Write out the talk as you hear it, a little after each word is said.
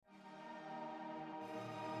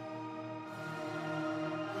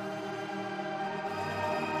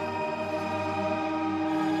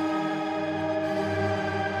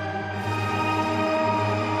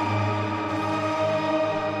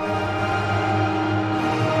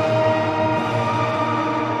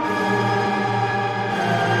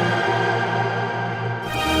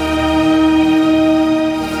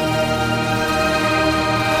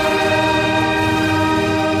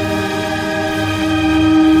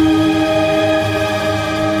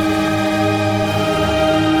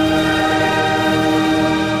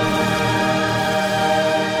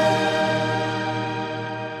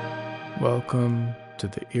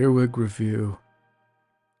Earwig Review,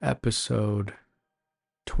 episode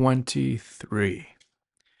 23,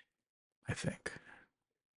 I think.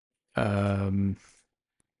 Um,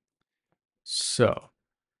 so,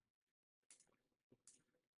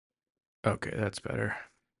 okay, that's better.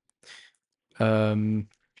 Um,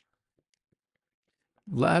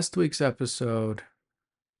 Last week's episode,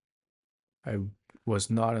 I was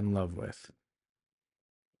not in love with.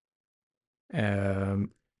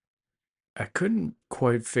 Um, I couldn't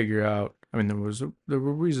quite figure out. I mean, there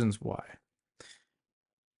were reasons why,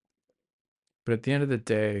 but at the end of the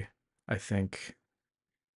day, I think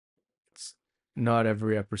it's not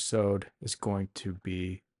every episode is going to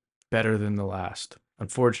be better than the last,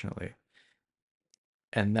 unfortunately.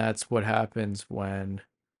 And that's what happens when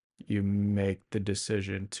you make the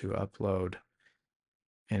decision to upload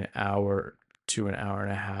an hour to an hour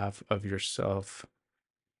and a half of yourself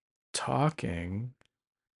talking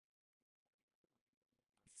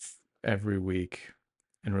every week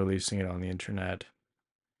and releasing it on the internet,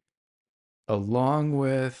 along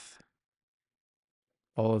with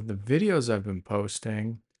all of the videos I've been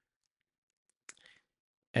posting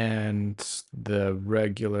and the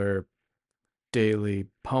regular daily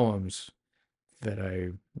poems that I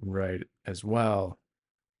write as well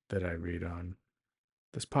that I read on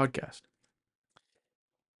this podcast.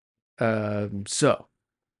 So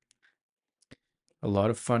a lot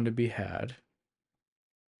of fun to be had,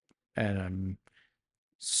 and I'm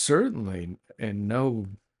certainly in no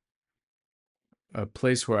a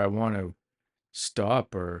place where I want to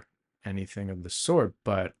stop or anything of the sort,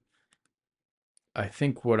 but I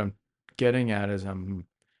think what I'm getting at is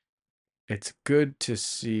it's good to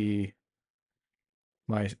see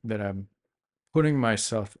that I'm putting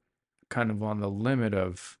myself kind of on the limit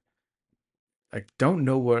of I don't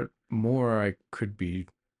know what more I could be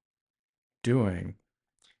doing,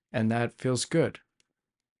 and that feels good.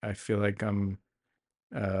 I feel like I'm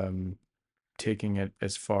um, taking it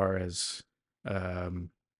um,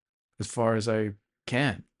 as far as I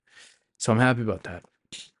can. So I'm happy about that,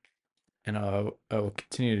 and I will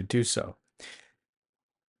continue to do so.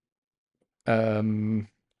 Um,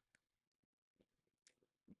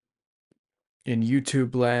 in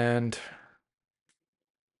YouTube land,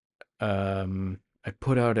 I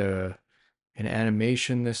put out an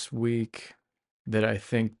animation this week that I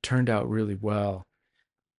think turned out really well.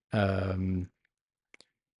 Um,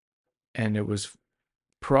 and it was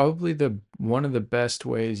probably the one of the best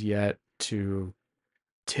ways yet to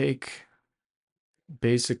take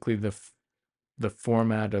basically the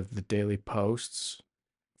format of the daily posts,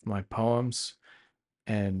 my poems,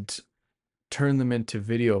 and turn them into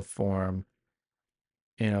video form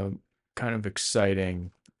in a kind of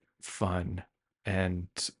exciting, fun, and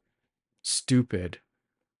stupid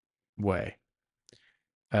way.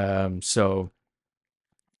 So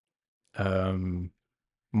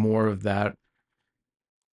more of that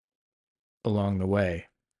along the way.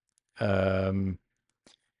 Um,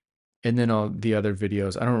 and then all the other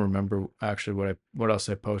videos. I don't remember actually what else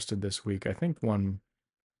I posted this week. I think one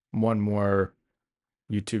more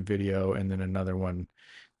YouTube video and then another one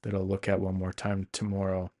that I'll look at one more time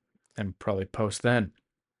tomorrow and probably post then.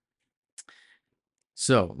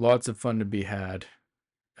 So lots of fun to be had.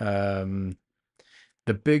 The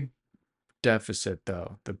big deficit,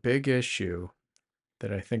 though, the big issue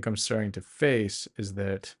that I think I'm starting to face is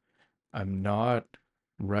that I'm not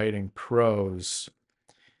writing prose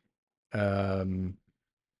um,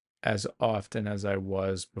 as often as I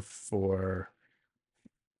was before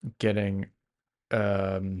getting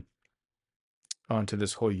um, onto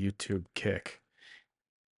this whole YouTube kick.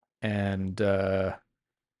 And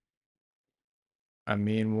I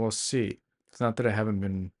mean, we'll see. It's not that I haven't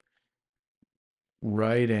been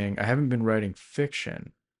writing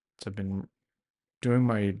fiction. So I've been doing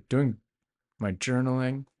my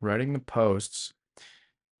journaling, writing the posts,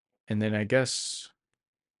 and then I guess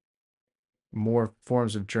more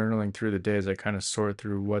forms of journaling through the day as I kind of sort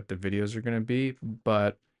through what the videos are going to be.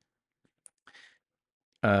 But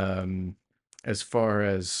um, as far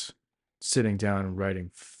as sitting down and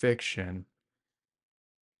writing fiction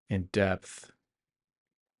in depth,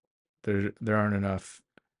 there aren't enough.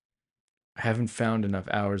 I haven't found enough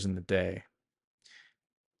hours in the day,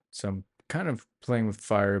 so I'm kind of playing with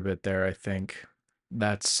fire a bit there, I think.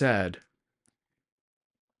 That said,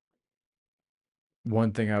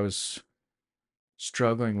 one thing I was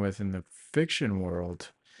struggling with in the fiction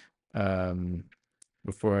world um,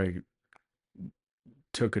 before I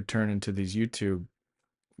took a turn into these YouTube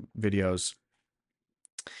videos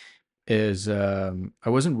is I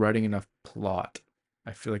wasn't writing enough plot.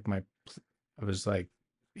 I feel like I was like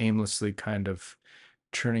aimlessly kind of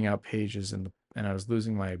churning out pages in and I was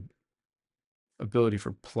losing my ability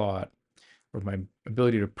for plot, or my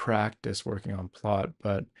ability to practice working on plot.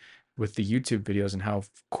 But with the YouTube videos and how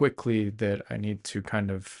quickly that I need to kind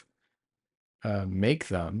of make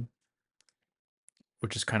them,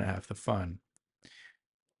 which is kind of half the fun.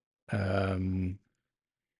 Um,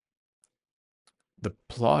 the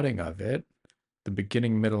plotting of it, the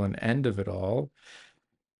beginning, middle, and end of it all,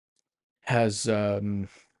 has kind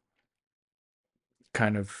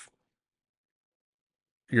of,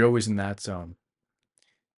 you're always in that zone.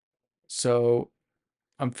 So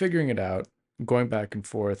I'm figuring it out, going back and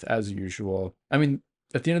forth as usual. I mean,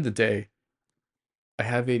 at the end of the day, I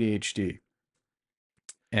have ADHD,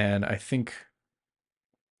 and I think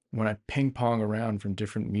when I ping pong around from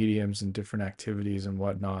different mediums and different activities and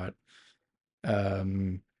whatnot,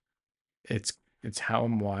 um, it's it's how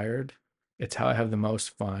I'm wired. It's how I have the most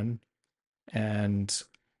fun, and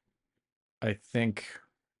I think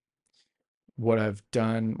what I've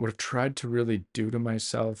done, what I've tried to really do to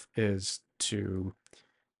myself is to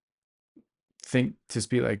think, to just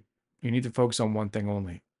be like, you need to focus on one thing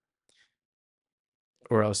only,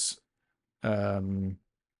 or else um,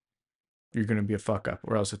 you're going to be a fuck up,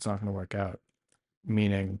 or else it's not going to work out.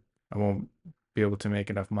 Meaning, I won't be able to make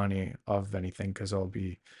enough money off of anything because I'll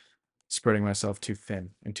be spreading myself too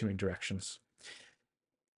thin in too many directions.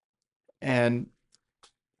 And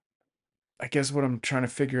I guess what I'm trying to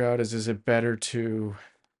figure out is it better to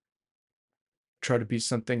try to be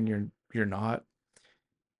something you're not?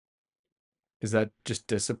 Is that just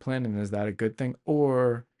discipline, and is that a good thing?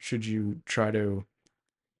 Or should you try to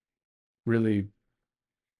really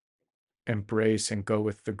embrace and go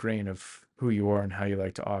with the grain of who you are and how you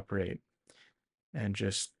like to operate, and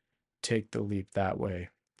just take the leap that way?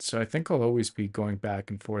 So I think I'll always be going back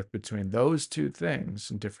and forth between those two things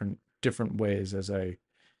in different ways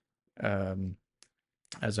um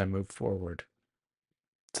as I move forward.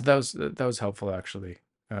 So that was helpful, actually,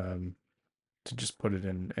 um to just put it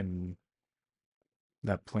in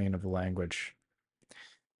that plane of language.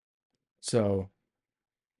 So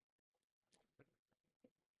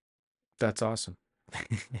that's awesome.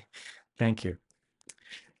 Thank you.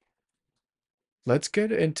 Let's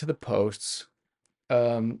get into the posts.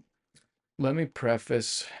 Um, Let me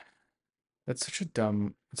preface. That's such a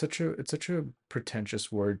dumb. It's such a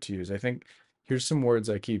pretentious word to use. I think here's some words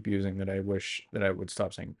I keep using that I wish that I would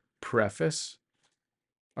stop saying. Preface,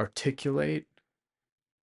 articulate.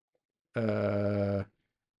 Uh,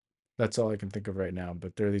 that's all I can think of right now.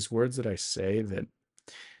 But there are these words that I say that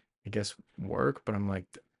I guess work, but I'm like,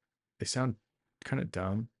 they sound kind of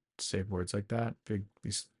dumb to say words like that. Big,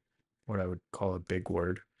 these, what I would call a big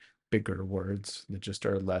word, bigger words that just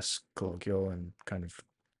are less colloquial and kind of,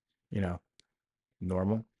 you know,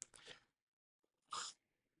 normal.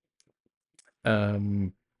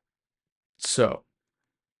 Um, so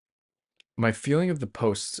my feeling of the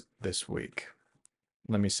posts this week,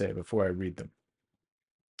 let me say before I read them,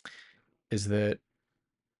 is that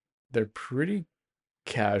they're pretty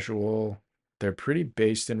casual. They're pretty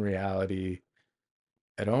based in reality.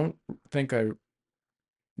 I don't think I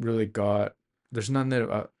really got, there's none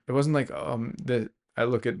that it wasn't like that I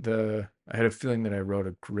look at the, I had a feeling that I wrote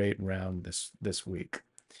a great round this week.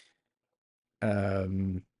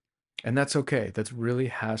 Um and that's okay. That's really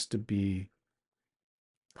has to be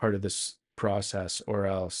part of this process, or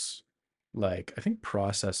else, like, I think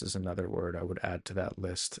process is another word I would add to that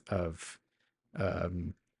list of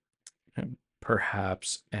um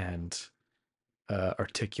perhaps, and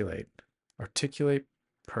articulate. Articulate,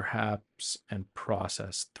 perhaps, and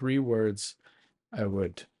process. Three words I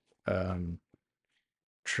would um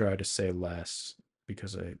try to say less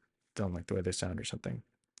because I don't like the way they sound or something.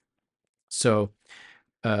 So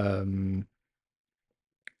um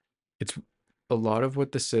it's, a lot of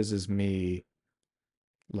what this is me,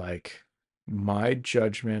 like, my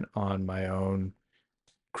judgment on my own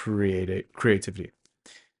creativity.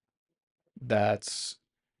 That's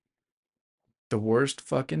the worst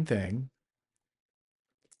fucking thing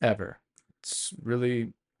ever. It's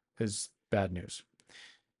really is bad news.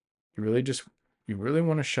 You really just, you really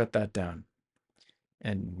want to shut that down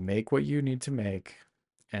and make what you need to make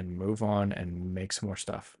and move on and make some more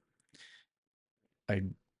stuff. I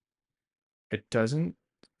It doesn't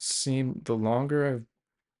seem, the longer I've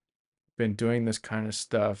been doing this kind of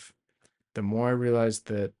stuff, the more I realize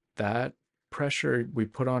that that pressure we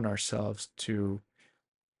put on ourselves to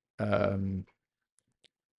um,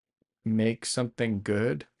 make something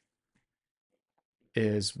good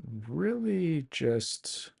is really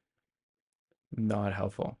just not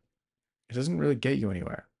helpful. It doesn't really get you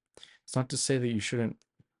anywhere. It's not to say that you shouldn't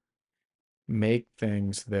make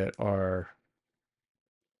things that are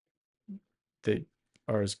that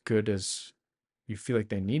are as good as you feel like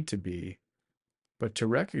they need to be, but to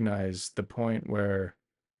recognize the point where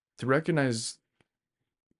your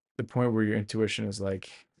intuition is like,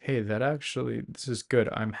 hey, that actually, this is good.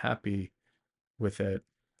 I'm happy with it.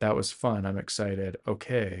 That was fun. I'm excited.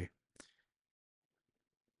 Okay.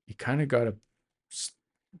 You kind of got to,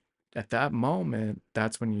 at that moment,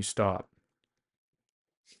 that's when you stop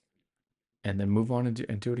and then move on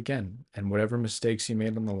and do it again. And whatever mistakes you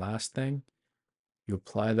made on the last thing, you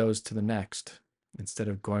apply those to the next instead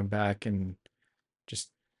of going back and just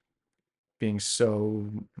being so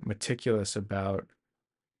meticulous about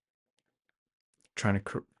trying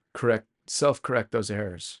to self-correct those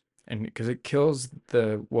errors. And because it kills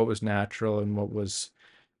the what was natural and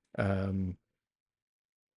um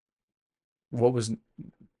what was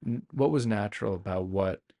what was natural about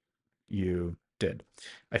what you did.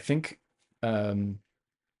 I think um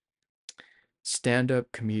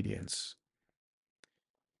stand-up comedians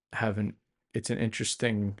have an it's an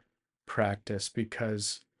interesting practice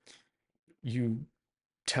because you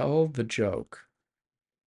tell the joke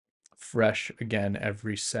fresh again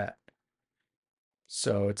every set.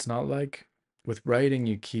 So it's not like with writing,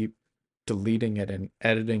 you keep deleting it and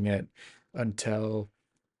editing it until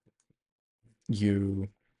you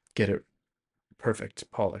get it perfect,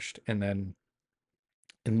 polished, and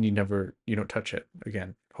you don't touch it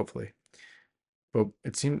again, hopefully. But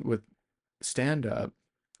it seemed with stand up,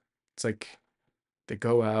 it's like they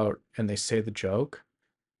go out and they say the joke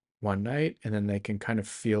one night and then they can kind of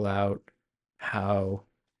feel out how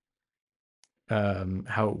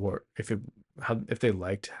how it worked, if they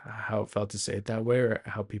liked how it felt to say it that way or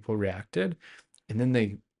how people reacted, and then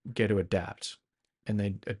they get to adapt and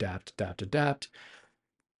they adapt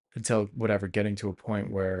until whatever, getting to a point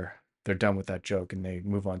where they're done with that joke and they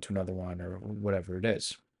move on to another one or whatever it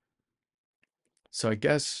is. So I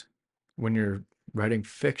guess when you're writing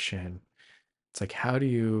fiction, it's like, how do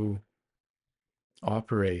you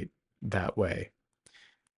operate that way?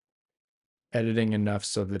 Editing enough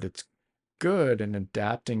so that it's good and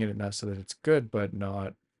adapting it enough so that it's good, but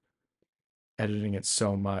not editing it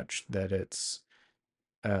so much that it's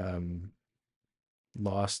um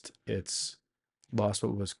lost its lost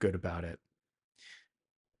what was good about it.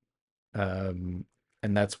 Um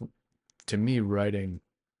and that's, to me, writing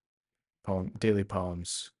daily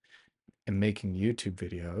poems and making YouTube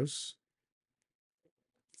videos,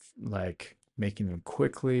 like making them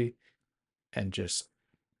quickly and just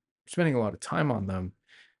spending a lot of time on them,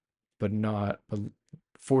 but not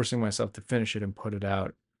forcing myself to finish it and put it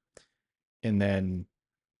out and then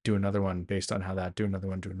do another one based on how that, do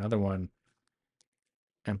another one,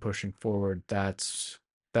 and pushing forward. That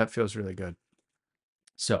feels really good.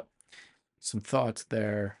 So, some thoughts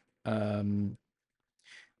there. The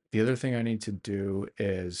other thing I need to do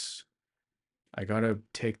is I gotta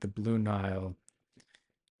take the Blue Nile,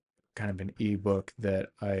 kind of an ebook that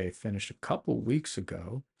I finished a couple weeks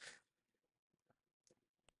ago,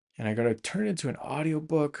 and I gotta turn it into an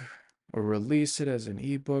audiobook or release it as an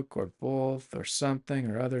ebook or both or something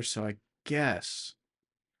or other. So I guess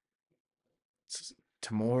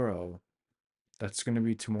tomorrow, that's gonna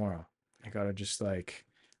be tomorrow. I gotta just like,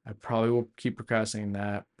 I probably will keep procrastinating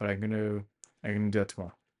that, but I'm gonna do that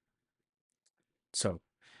tomorrow. So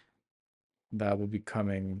that will be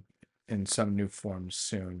coming in some new form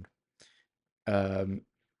soon. Um,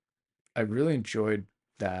 I really enjoyed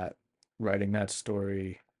that, writing that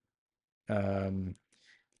story. Um,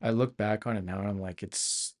 I look back on it now and I'm like,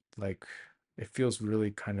 it's like, it feels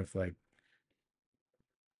really kind of like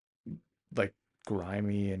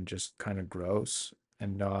grimy and just kind of gross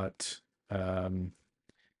and um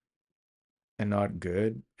not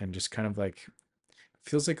good, and just kind of like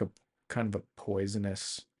feels like a kind of a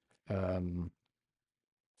poisonous um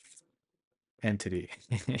entity.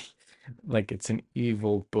 Like it's an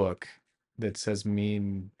evil book that says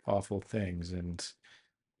mean, awful things, and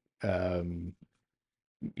um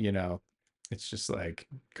you know, it's just like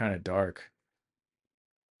kind of dark.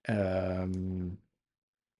 Um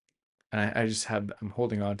and I just have I'm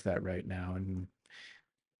holding on to that right now, and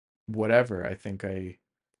whatever, I think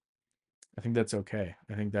that's okay.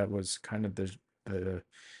 I think that was kind of the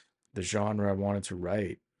the genre I wanted to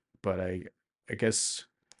write, but I guess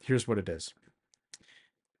here's what it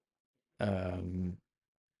um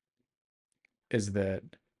is that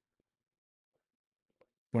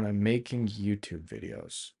when I'm making YouTube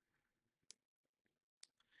videos,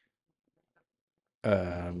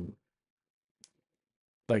 um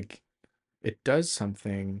like it does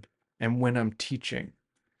something, and when I'm teaching,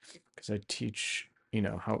 because I teach,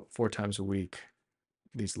 how 4 times a week,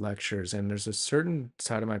 these lectures, and there's a certain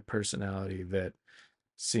side of my personality that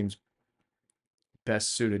seems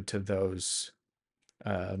best suited to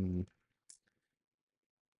um,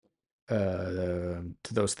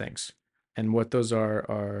 those things. And what those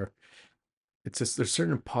are it's just there's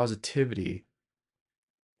certain positive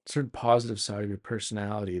side of your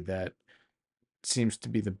personality that seems to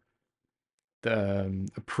be the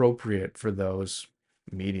appropriate for those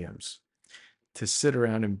mediums. To sit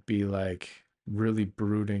around and be like really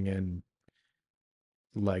brooding and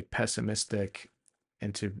like pessimistic,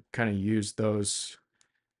 and to kind of use those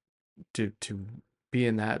to be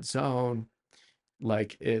in that zone,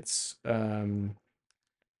 like it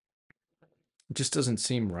just doesn't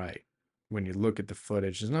seem right when you look at the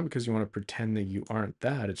footage. It's not because you want to pretend that you aren't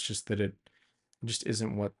that. It's just that it just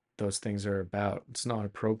isn't what those things are about. It's not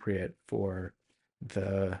appropriate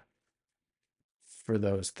the for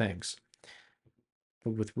those things.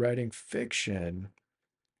 But with writing fiction,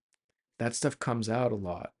 that stuff comes out a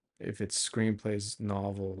lot. If it's screenplays,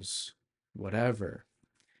 novels, whatever,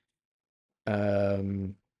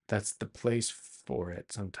 um, that's the place for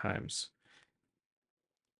it sometimes.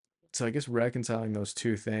 So I guess reconciling those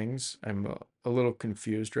two things, I'm a little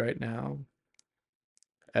confused right now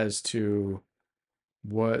as to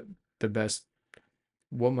what the best,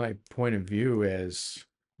 what my point of view is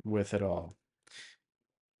with it all.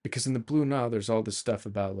 Because in the Blue Nile, there's all this stuff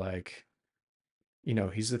about like,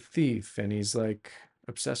 he's a thief and he's like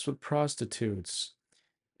obsessed with prostitutes,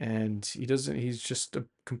 and he's just a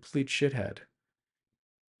complete shithead.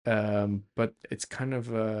 But it's kind of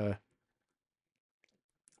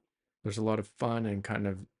there's a lot of fun and kind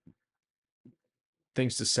of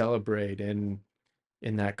things to celebrate in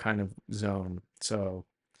that kind of zone. So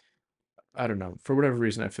I don't know. For whatever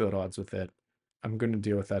reason, I feel at odds with it. I'm going to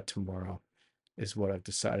deal with that tomorrow, is what I've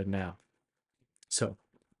decided now. So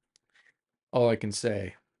all I can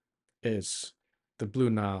say is the Blue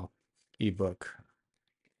Nile ebook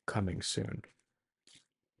coming soon.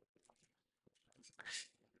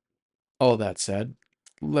 All that said,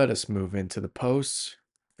 let us move into the posts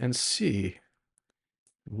and see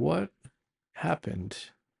what happened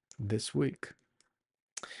this week.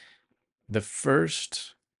 The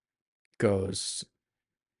first goes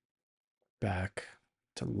back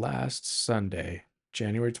to last Sunday,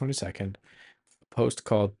 January 22nd, a post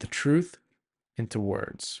called The Truth into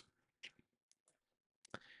Words.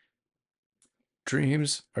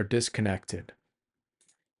 Dreams are disconnected.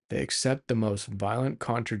 They accept the most violent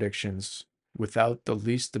contradictions without the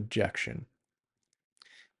least objection.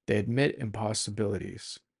 They admit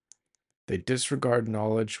impossibilities. They disregard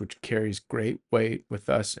knowledge which carries great weight with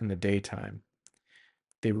us in the daytime.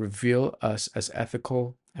 They reveal us as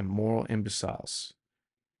ethical and moral imbeciles.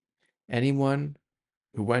 Anyone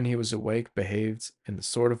who, when he was awake, behaved in the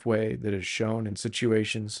sort of way that is shown in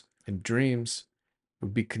situations and dreams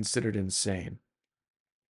would be considered insane.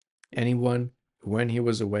 Anyone who, when he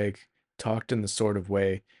was awake, talked in the sort of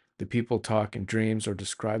way that people talk in dreams or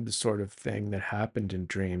described the sort of thing that happened in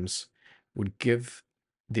dreams would give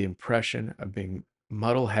the impression of being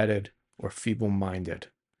muddle-headed or feeble-minded.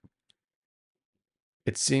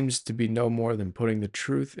 It seems to be no more than putting the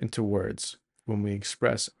truth into words when we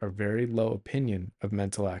express our very low opinion of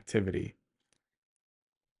mental activity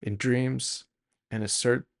in dreams, and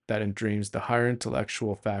assert that in dreams the higher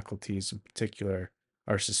intellectual faculties in particular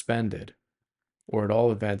are suspended, or at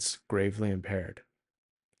all events gravely impaired.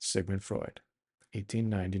 Sigmund Freud,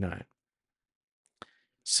 1899.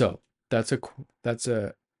 So that's a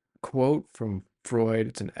quote from Freud.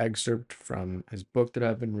 It's an excerpt from his book that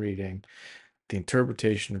I've been reading, The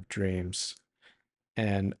Interpretation of Dreams.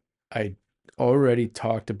 And I already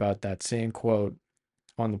talked about that same quote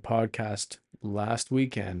on the podcast last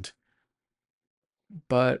weekend,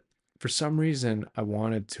 but for some reason I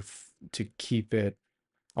wanted to keep it.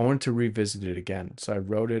 I wanted to revisit it again, so I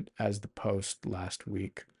wrote it as the post last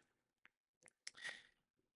week.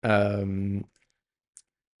 And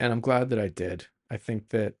I'm glad that I did. I think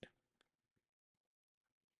that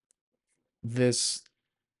this,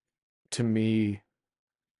 to me,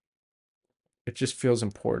 it just feels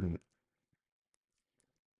important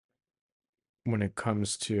when it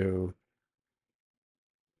comes to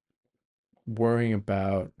worrying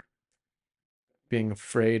about, being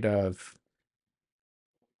afraid of,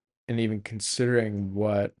 and even considering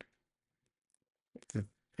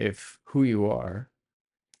if who you are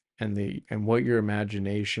and what your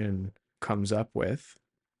imagination comes up with,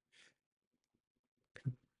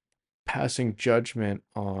 passing judgment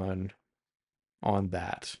on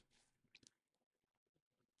that,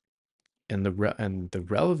 and and the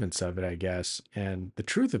relevance of it, I guess, and the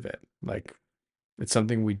truth of it. Like, it's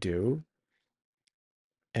something we do,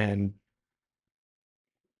 and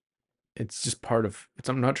it's just part of it's.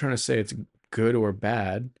 I'm not trying to say it's good or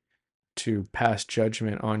bad to pass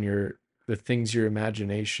judgment on the things your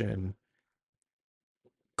imagination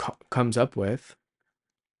comes up with.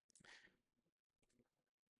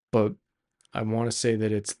 But I want to say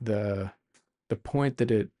that it's the point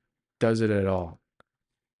that it does it at all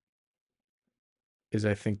is,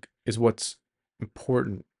 I think, is what's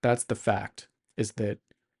important. That's the fact, is that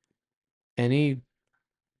any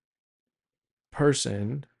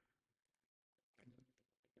person,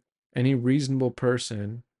 any reasonable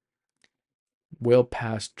person will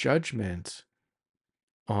pass judgment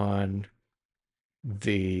on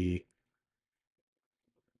the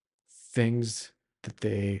things that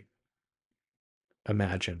they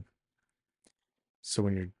imagine. So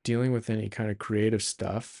when you're dealing with any kind of creative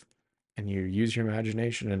stuff and you use your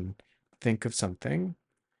imagination and think of something,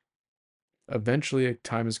 eventually a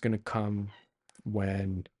time is going to come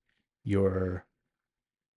when your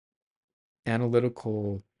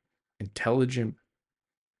analytical, intelligent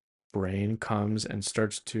brain comes and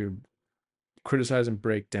starts to criticize and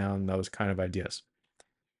break down those kind of ideas.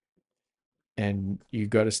 And you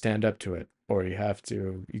got to stand up to it, or you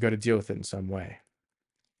got to deal with it in some way.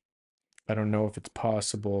 I don't know if it's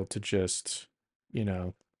possible to just, you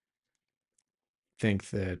know,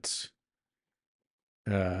 think that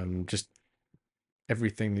just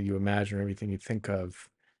everything that you imagine or everything you think of,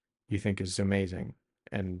 you think is amazing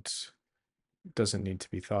and doesn't need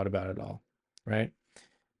to be thought about at all, right?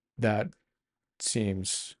 That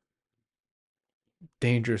seems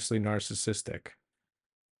dangerously narcissistic.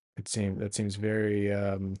 That seems very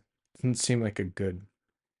doesn't seem like a good,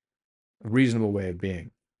 reasonable way of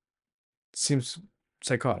being. It seems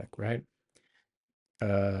psychotic, right?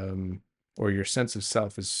 Um, or your sense of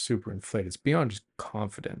self is super inflated. It's beyond just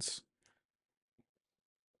confidence.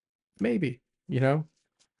 Maybe, you know,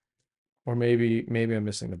 or maybe I'm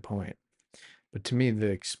missing the point. But to me, the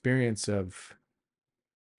experience of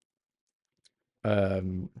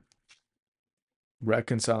um,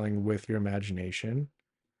 reconciling with your imagination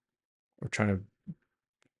or trying to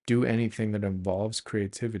do anything that involves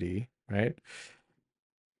creativity, right?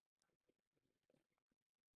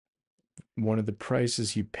 One of the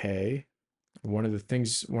prices you pay, one of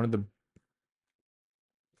the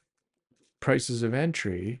prices of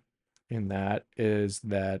entry in that is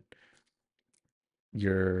that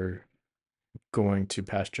you're going to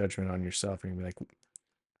pass judgment on yourself and you're like,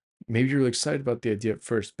 maybe you're really excited about the idea at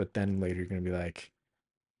first, but then later you're going to be like,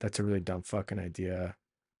 that's a really dumb fucking idea.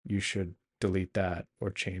 You should delete that or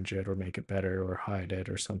change it or make it better or hide it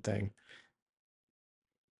or something.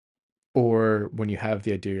 Or when you have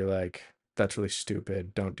the idea, you're like, that's really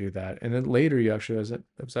stupid. Don't do that. And then later you actually realize that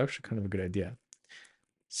was actually kind of a good idea.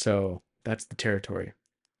 So that's the territory.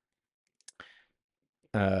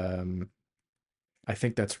 Um, I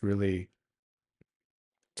think that's really,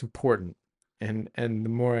 it's important. And the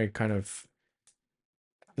more I kind of,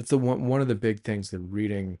 that's the one of the big things that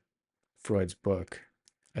reading Freud's book,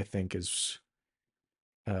 I think, is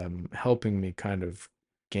helping me kind of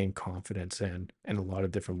gain confidence in a lot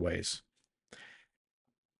of different ways.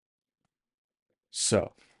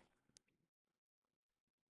 So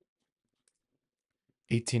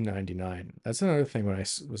 1899. That's another thing when I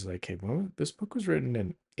was like, hey, well, this book was written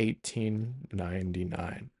in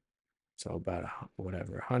 1899. So about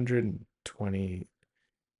whatever, 120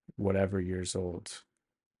 whatever years old.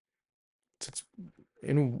 So it's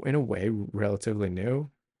in a way relatively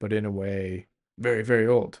new, but in a way very, very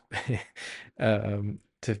old.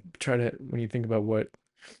 To try to, when you think about what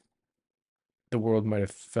the world might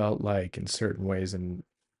have felt like in certain ways in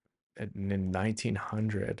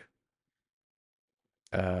 1900,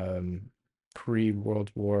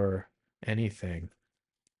 pre-World War anything,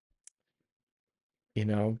 you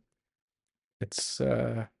know, it's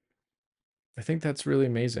I think that's really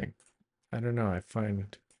amazing. I don't know, I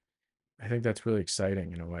think that's really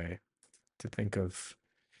exciting in a way to think of,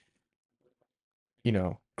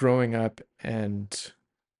 growing up and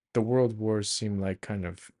the world wars seem like kind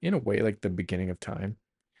of in a way like the beginning of time,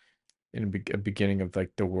 in a beginning of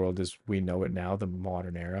like the world as we know it now, the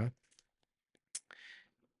modern era.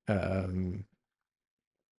 Um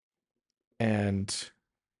and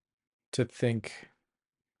to think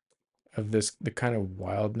of this, the kind of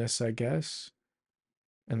wildness, I guess,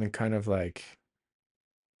 and the kind of like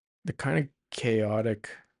the kind of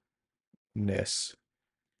chaoticness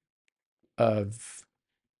of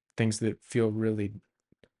things that feel really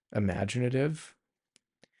imaginative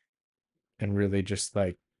and really just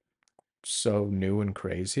like so new and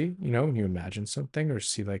crazy, when you imagine something or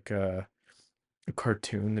see like a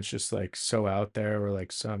cartoon that's just like so out there, or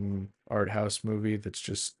like some art house movie that's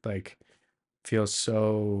just like feels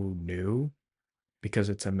so new. because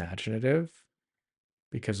it's imaginative,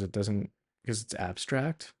 because it doesn't, because it's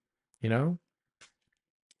abstract, you know?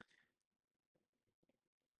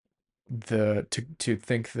 To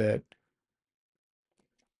think that,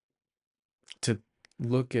 to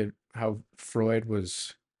look at how Freud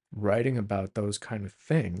was writing about those kind of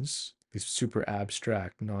things, these super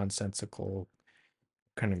abstract, nonsensical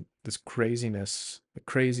kind of this craziness, the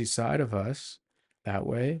crazy side of us that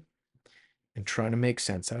way, and trying to make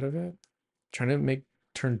sense out of it, trying to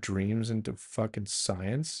turn dreams into fucking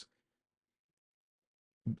science.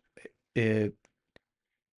 It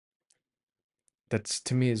That's,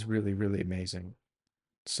 to me, is really, really amazing.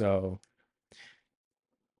 So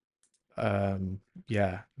um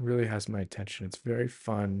yeah, really has my attention. It's very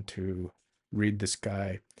fun to read this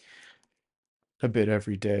guy a bit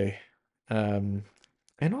every day. Um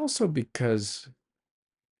and also because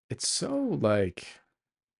it's so like,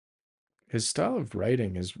 his style of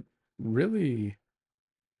writing is really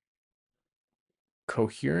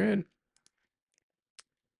coherent.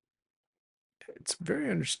 It's very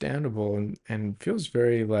understandable, and feels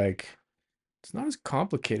very like, it's not as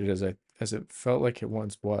complicated as it felt like it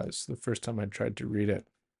once was the first time I tried to read it,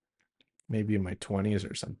 maybe in my 20s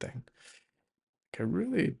or something. Like, I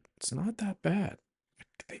really, it's not that bad. I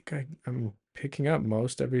think I'm picking up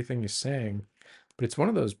most everything he's saying, but it's one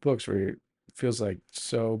of those books where it feels like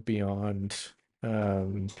so beyond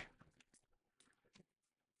um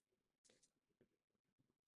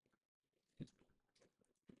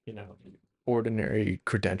you know, ordinary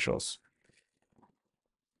credentials.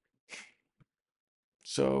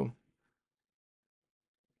 So,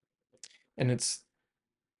 and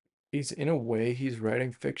he's, in a way, he's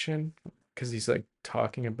writing fiction because he's like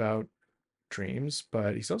talking about dreams,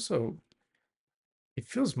 but he's also, he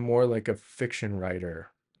feels more like a fiction writer.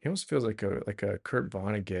 He almost feels like a Kurt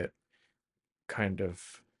Vonnegut kind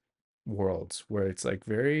of worlds where it's like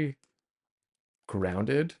very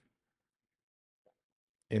grounded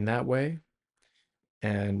in that way,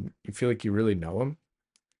 and you feel like you really know him,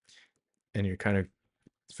 and you're kind of,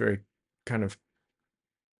 it's very kind of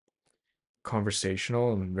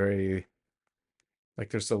conversational and very like,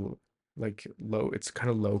 there's a like low, it's kind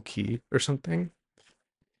of low key or something.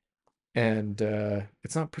 And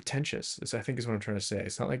it's not pretentious, is, I think, is what I'm trying to say.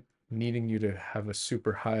 It's not like needing you to have a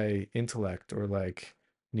super high intellect, or like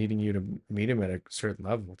needing you to meet him at a certain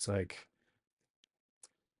level. It's like,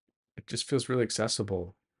 it just feels really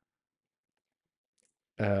accessible.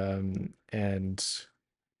 And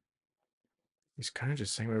he's kind of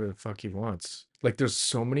just saying whatever the fuck he wants. Like, there's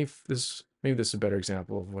so many, this, maybe this is a better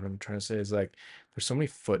example of what I'm trying to say, is like, there's so many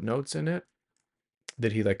footnotes in it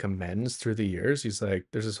that he like amends through the years. He's like,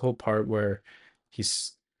 there's this whole part where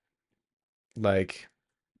he's like,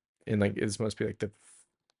 in like, this must be like the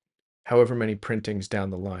however many printings down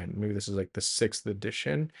the line, maybe this is like the sixth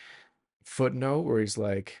edition footnote, where he's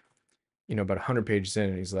like, about 100 pages in,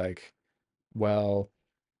 and he's like, well,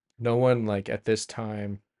 no one, like, at this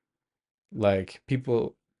time, like,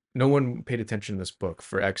 people, no one paid attention to this book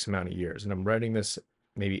for X amount of years, and I'm writing this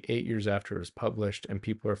maybe 8 years after it was published, and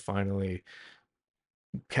people are finally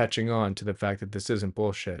catching on to the fact that this isn't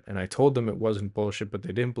bullshit. And I told them it wasn't bullshit, but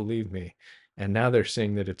they didn't believe me. And now they're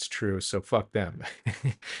saying that it's true. So fuck them,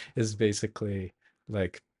 is basically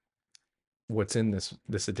like what's in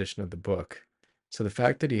this edition of the book. So the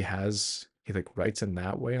fact that he like writes in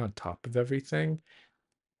that way on top of everything,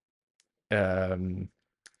 um,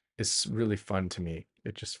 is really fun to me.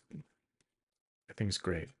 It just, I think it's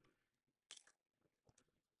great.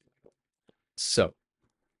 So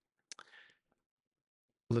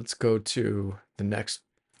let's go to the next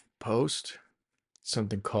post,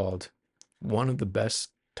 something called "One of the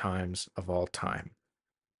Best Times of All Time."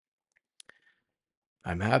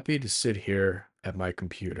 I'm happy to sit here at my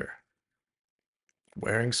computer,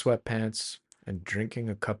 wearing sweatpants and drinking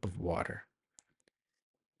a cup of water.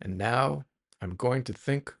 And now I'm going to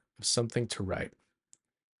think of something to write.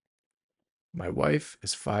 My wife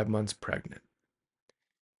is 5 months pregnant,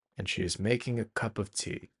 and she is making a cup of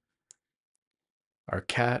tea. Our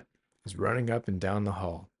cat is running up and down the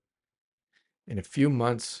hall. In a few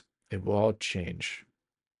months, it will all change,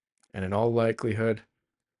 and in all likelihood,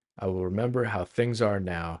 I will remember how things are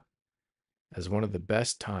now as one of the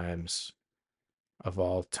best times of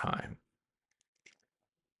all time.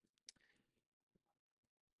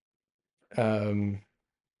 Um,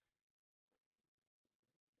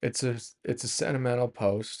 it's a sentimental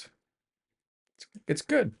post. It's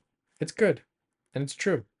good. It's good, and it's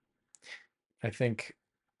true. I think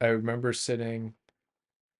I remember sitting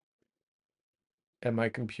at my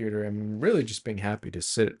computer and really just being happy to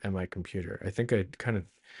sit at my computer. I think I kind of,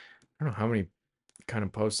 I don't know how many kind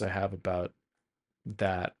of posts I have about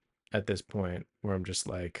that at this point where I'm just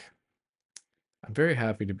like, I'm very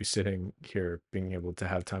happy to be sitting here being able to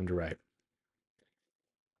have time to write.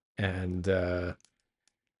 And and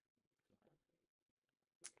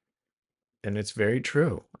it's very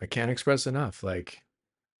true. I can't express enough. Like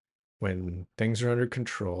when things are under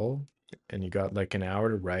control and you got like an hour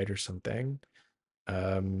to write or something,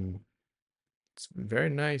 um, it's very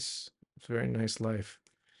nice. It's a very nice life.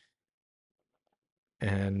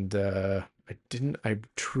 And I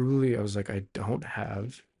was like, I don't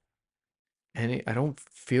have I don't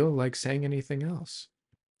feel like saying anything else.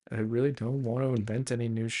 I really don't want to invent any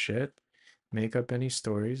new shit, make up any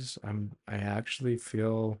stories. I actually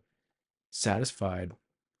feel satisfied.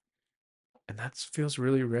 And that feels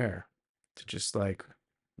really rare to just like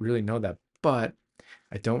really know that. But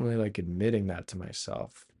I don't really like admitting that to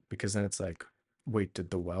myself because then it's like, wait, did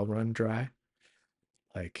the well run dry?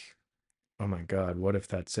 Like, oh my God, what if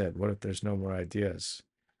that's it? What if there's no more ideas?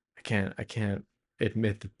 I can't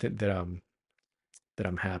admit that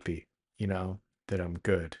I'm happy, you know, that I'm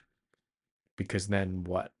good. Because then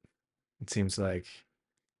what? It seems like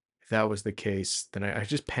if that was the case, then I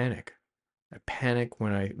just panic. I panic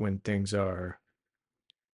when things are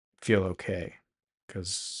feel okay.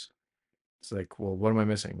 Because it's like, well, what am I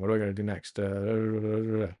missing? What do I gotta do next?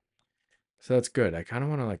 So that's good. I kind of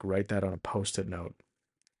want to like write that on a post-it note.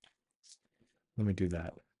 Let me do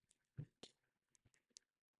that.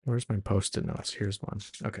 Where's my post-it notes? Here's one.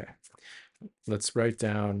 Okay. Let's write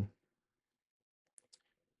down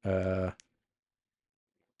uh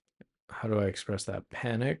how do I express that?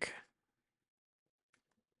 Panic.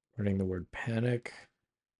 Writing the word panic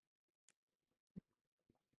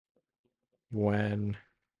when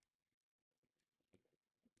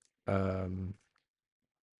um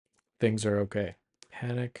things are okay.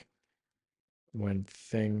 Panic when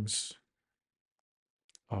things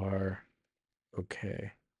are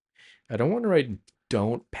okay. I don't want to write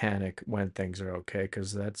don't panic when things are okay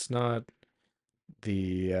because that's not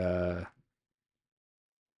the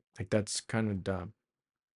like that's kind of dumb.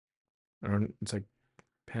 I don't it's like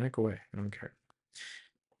panic away. I don't care.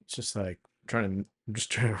 It's just like I'm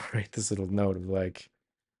just trying to write this little note of like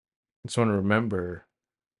I just want to remember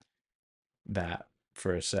that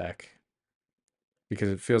for a sec because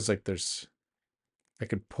it feels like I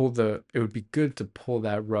could it would be good to pull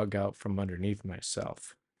that rug out from underneath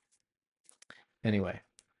myself. Anyway,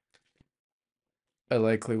 I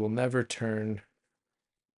likely will never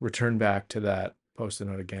return back to that post-it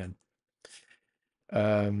note again.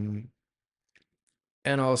 Um,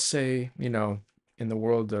 and I'll say, you know, in the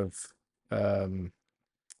world of um,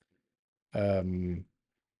 um,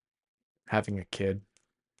 having a kid,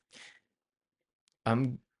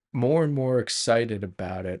 I'm more and more excited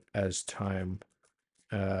about it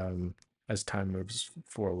um, as time moves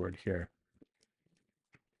forward here.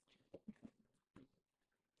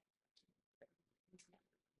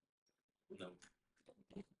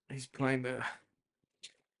 He's playing the.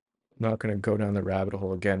 I'm not going to go down the rabbit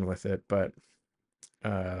hole again with it, but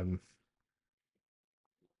um,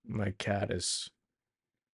 my cat is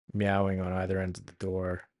meowing on either end of the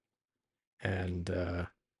door, and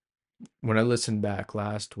when I listened back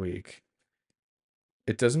last week,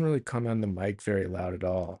 it doesn't really come on the mic very loud at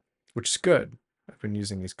all, which is good. I've been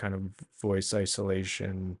using these kind of voice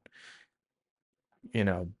isolation, you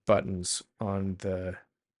know, buttons on the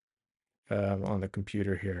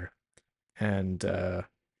computer here, and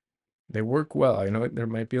they work well. I know there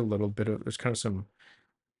might be a little bit of there's kind of some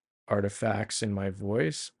artifacts in my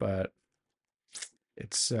voice, but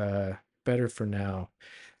it's better for now.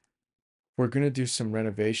 We're gonna do some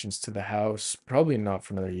renovations to the house, probably not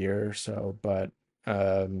for another year or so, but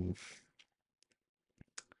um,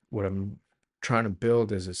 what I'm trying to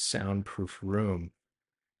build is a soundproof room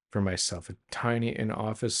for myself, an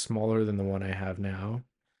office smaller than the one I have now.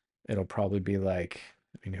 It'll probably be like,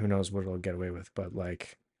 I mean, who knows what it'll get away with, but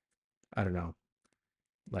like, I don't know,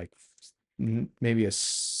 like maybe a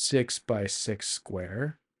 6 by 6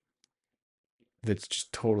 square that's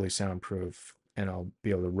just totally soundproof. And I'll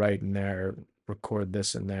be able to write in there, record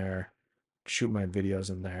this in there, shoot my videos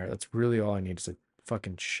in there. That's really all I need is a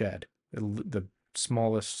fucking shed, the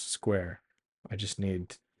smallest square. I just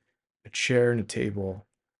need a chair and a table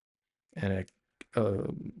and a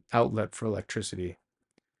outlet for electricity,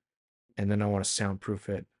 and then I want to soundproof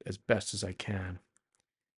it as best as I can.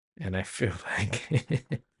 And I feel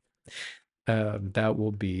like that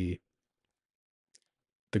will be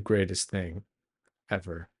the greatest thing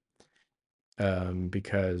ever,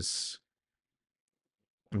 because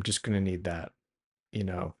I'm just gonna need that. You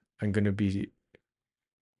know, I'm gonna be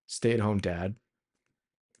stay-at-home dad,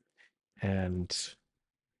 and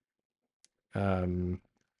um,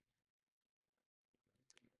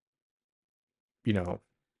 you know,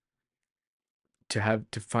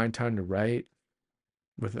 to find time to write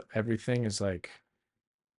with everything is like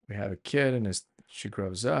we have a kid and as she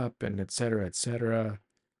grows up and et cetera, et cetera.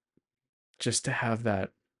 Just to have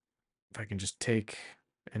that, if I can just take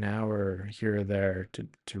an hour here or there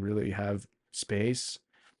to really have space,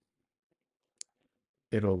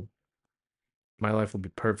 it'll my life will be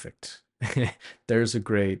perfect. There's a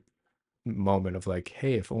great moment of like,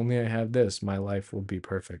 hey, if only I have this, my life will be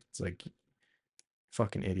perfect. It's like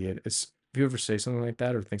fucking idiot. It's if you ever say something like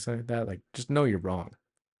that or think something like that, like just know you're wrong.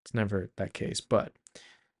 It's never that case. But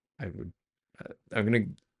I would, I'm gonna,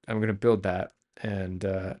 I'm gonna build that, and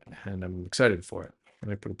I'm excited for it. Let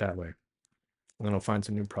me put it that way. And then I'll find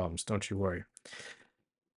some new problems. Don't you worry.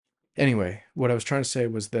 Anyway, what I was trying to say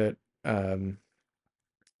was that, um,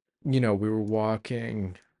 we were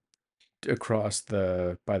walking across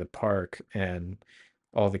the by the park, and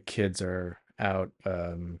all the kids are out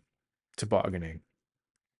tobogganing,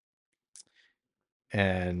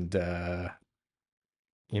 and I'm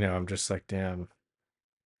just like, damn,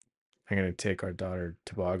 I'm gonna take our daughter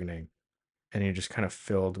tobogganing, and you're just kind of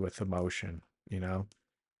filled with emotion,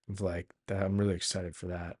 of like that. I'm really excited for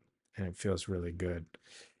that, and it feels really good.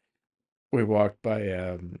 We walked by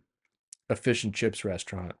a fish and chips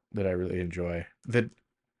restaurant that I really enjoy, that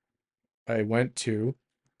I went to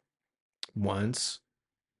once,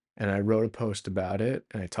 and I wrote a post about it,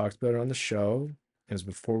 and I talked about it on the show. It was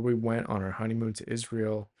before we went on our honeymoon to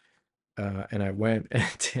Israel, and I went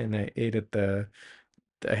and I ate at I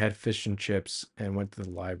had fish and chips and went to the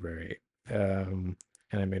library, and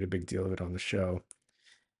I made a big deal of it on the show.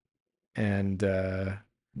 And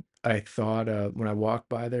I thought when I walked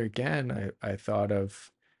by there again, I thought of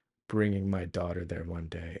bringing my daughter there one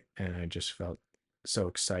day, and I just felt so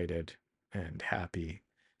excited and happy,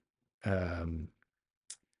 um,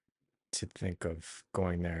 to think of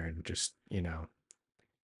going there and just,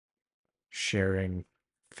 sharing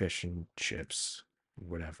fish and chips,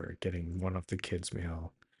 whatever, getting one of the kids'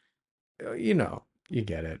 meal. You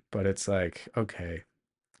get it, but it's like, okay,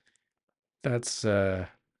 that's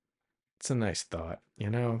it's a nice thought.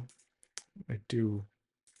 I do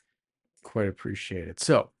quite appreciate it.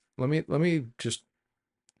 So let me just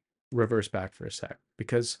reverse back for a sec,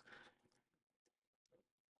 because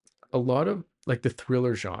a lot of like the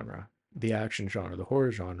thriller genre, the action genre, the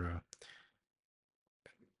horror genre,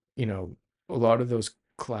 you know, a lot of those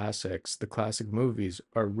classics, the classic movies,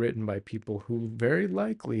 are written by people who very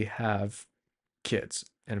likely have kids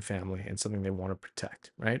and family and something they want to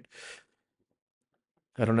protect, right?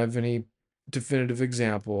 I don't have any definitive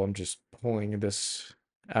example. I'm just pulling this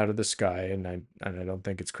out of the sky, and I don't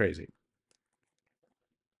think it's crazy.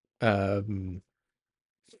 Um,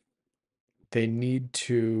 they need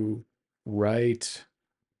to write.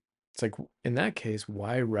 It's like, in that case,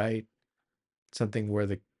 why write something where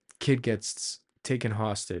the kid gets taken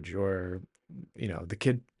hostage, or the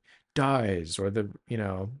kid dies, or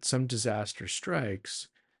some disaster strikes,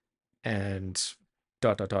 and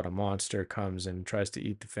dot dot dot, a monster comes and tries to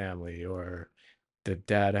eat the family, or the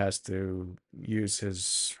dad has to use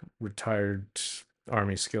his retired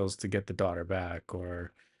army skills to get the daughter back,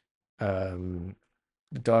 or um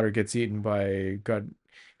the daughter gets got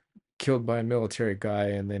killed by a military guy,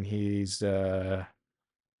 and then he's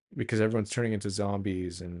because everyone's turning into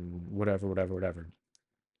zombies, and whatever, whatever, whatever.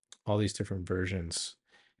 All these different versions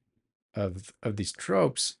of these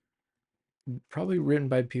tropes, probably written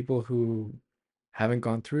by people who haven't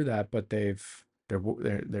gone through that, but they're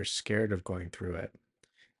scared of going through it,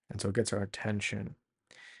 and so it gets our attention.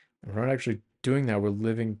 And we're not actually doing that. We're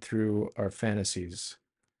living through our fantasies.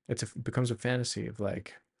 It becomes a fantasy of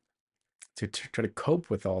like to try to cope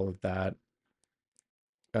with all of that,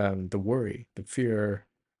 the worry, the fear,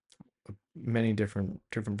 many different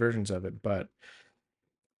versions of it. But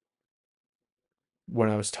when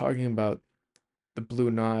I was talking about the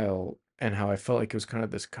Blue Nile and how I felt like it was kind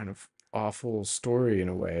of this kind of awful story in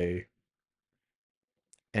a way,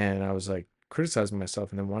 and I was like criticizing myself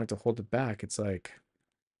and then wanted to hold it back, it's like,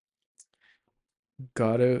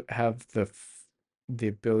 gotta have the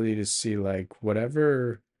ability to see like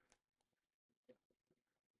whatever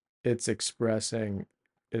it's expressing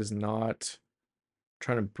is not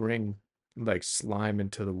trying to bring like slime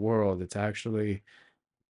into the world. It's actually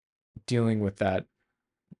dealing with that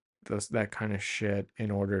kind of shit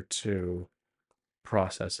in order to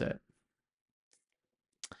process it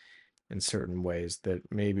in certain ways that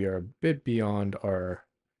maybe are a bit beyond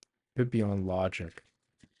logic.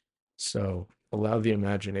 So allow the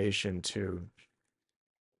imagination to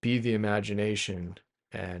be the imagination,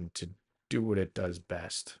 and to do what it does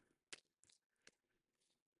best.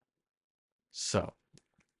 So,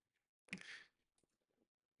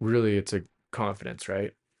 really, it's a confidence,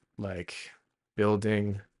 right? Like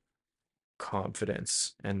building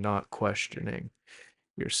confidence and not questioning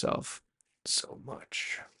yourself so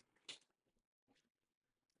much.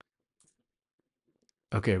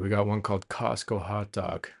 Okay, we got one called Costco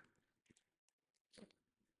Hotdog.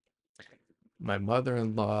 My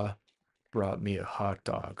mother-in-law brought me a hot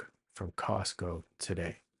dog from Costco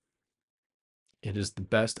today. It is the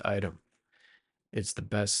best item. It's the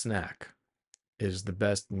best snack. It is the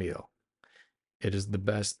best meal. It is the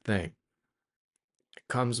best thing. It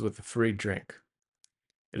comes with a free drink.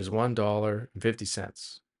 It is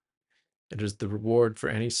 $1.50. It is the reward for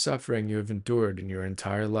any suffering you have endured in your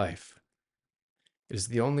entire life. It is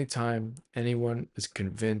the only time anyone is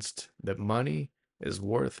convinced that money is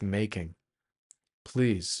worth making.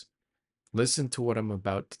 Please, listen to what I'm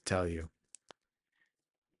about to tell you.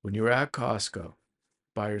 When you're at Costco,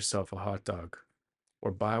 buy yourself a hot dog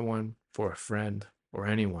or buy one for a friend or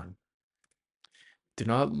anyone. Do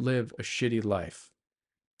not live a shitty life.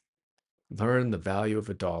 Learn the value of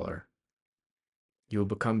a dollar. You will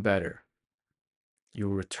become better. You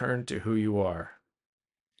will return to who you are.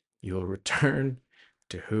 You will return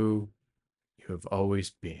to who you have always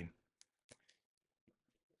been.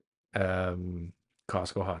 Um,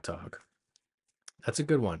 Costco hot dog. That's a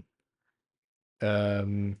good one.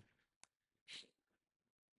 Um,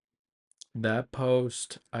 that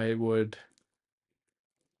post, I would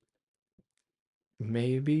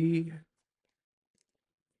maybe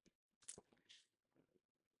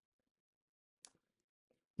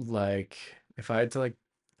like if I had to like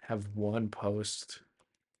have one post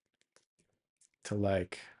to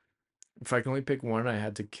like if I can only pick one, I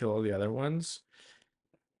had to kill all the other ones.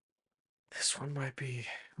 This one might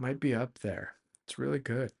be up there. It's really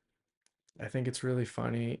good. I think it's really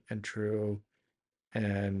funny and true.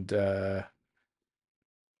 And I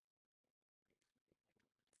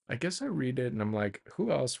guess I read it and I'm like,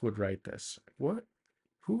 who else would write this?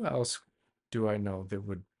 Who else do I know that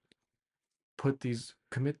would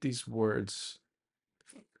commit these words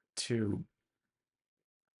to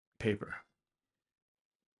paper?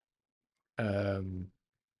 Um,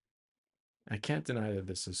 I can't deny that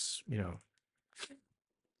this is,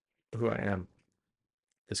 who I am.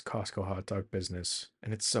 This Costco hot dog business,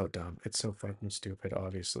 and it's so dumb. It's so fucking stupid,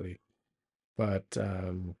 obviously, but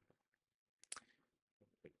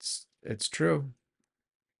it's true.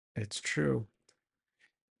 It's true.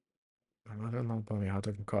 My mother-in-law bought me a hot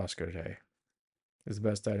dog from Costco today. It's the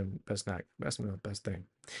best item, best snack, best meal, best thing.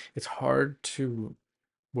 It's hard to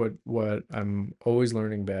what I'm always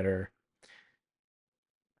learning better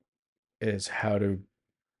is how to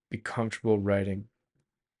be comfortable writing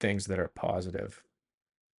things that are positive.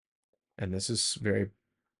 And this is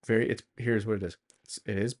it's here's what it is.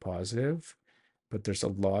 It is positive, but there's a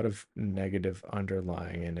lot of negative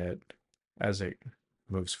underlying in it as it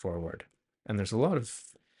moves forward. And there's a lot of,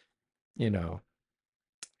 you know,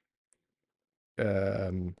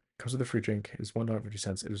 comes with a free drink. It's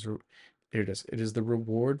 $1.50. Here it is. It is the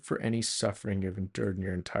reward for any suffering you've endured in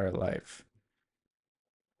your entire life.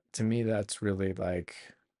 To me, that's really like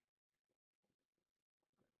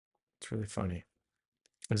it's really funny.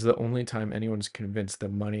 It's the only time anyone's convinced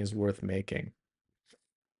that money is worth making.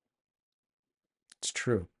 It's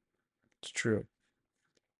true. It's true.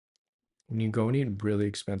 When you go and eat really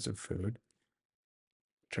expensive food,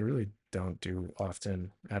 which I really don't do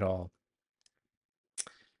often at all,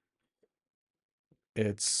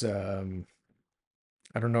 it's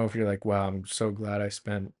I don't know if you're like, wow, I'm so glad I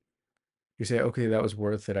spent. You say, okay, that was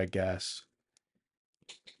worth it, I guess.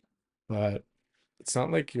 But it's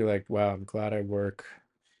not like you're like, wow, I'm glad I work.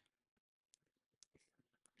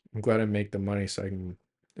 I'm glad I make the money so I can.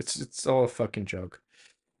 It's all a fucking joke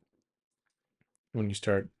when you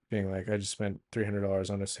start being like, I just spent $300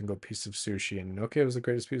 on a single piece of sushi, and okay, it was the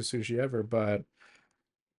greatest piece of sushi ever, but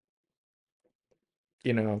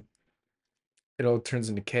you know, it all turns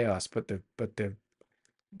into chaos. But the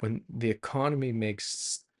when the economy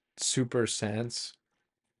makes super sense,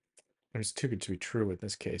 and it's too good to be true in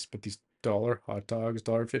this case, but these dollar hot dogs,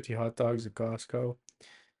 $1.50 hot dogs at Costco,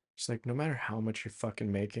 it's like no matter how much you're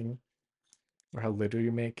fucking making or how little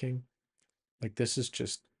you're making, like this is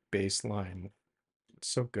just baseline. It's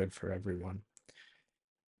so good for everyone.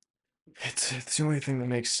 It's the only thing that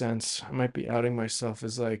makes sense. I might be outing myself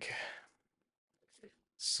as like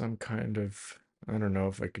some kind of I don't know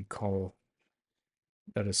if I could call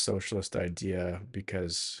that a socialist idea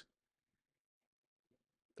because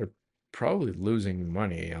they're probably losing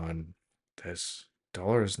money on this.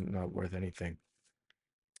 Dollar is not worth anything.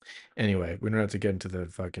 Anyway, we don't have to get into the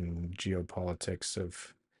fucking geopolitics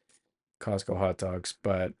of Costco hot dogs,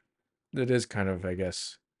 but it is kind of, I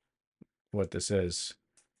guess, what this is,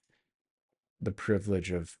 the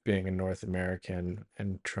privilege of being a North American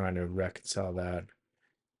and trying to reconcile that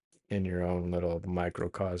in your own little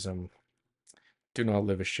microcosm. Do not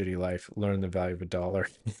live a shitty life. Learn the value of a dollar.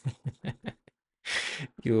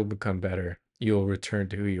 You will become better. You will return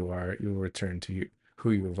to who you are. You will return to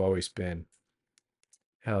who you have always been.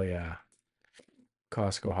 Hell yeah.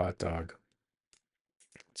 Costco hot dog.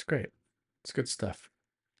 It's great. It's good stuff.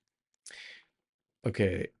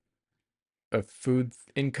 Okay, a food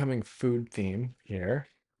incoming food theme here.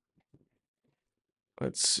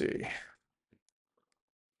 Let's see.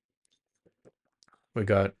 We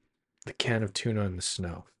got the can of tuna in the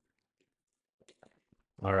snow.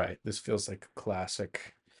 All right, this feels like a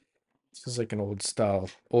classic. This is like an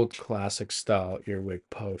old classic style earwig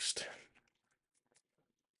post.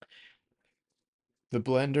 The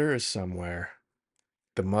blender is somewhere.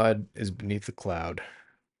 The mud is beneath the cloud.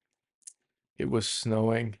 It was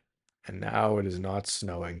snowing, and now it is not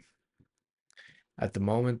snowing. At the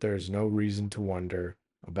moment, there is no reason to wonder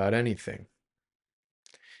about anything.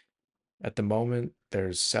 At the moment, there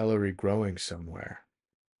is celery growing somewhere.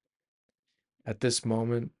 At this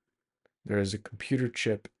moment, there is a computer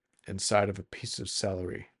chip inside of a piece of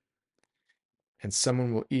celery, and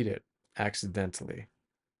someone will eat it accidentally.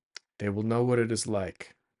 They will know what it is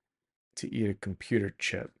like to eat a computer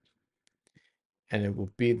chip, and it will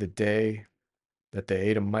be the day that they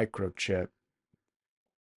ate a microchip.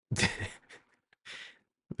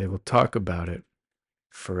 They will talk about it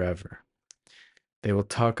forever. They will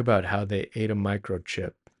talk about how they ate a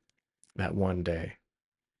microchip that one day.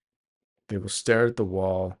 They will stare at the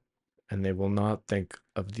wall and they will not think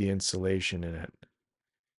of the insulation in it.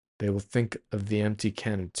 They will think of the empty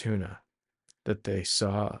can of tuna that they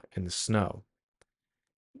saw in the snow.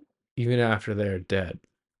 Even after they are dead,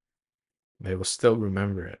 they will still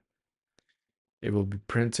remember it. It will be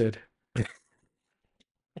printed. It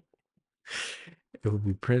will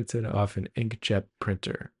be printed off an inkjet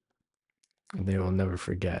printer, and they will never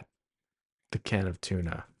forget the can of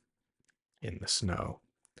tuna in the snow.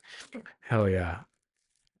 Hell yeah.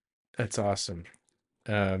 That's awesome.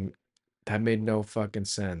 Um, that made no fucking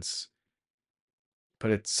sense.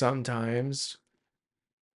 But it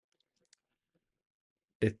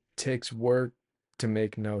takes work to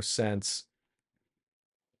make no sense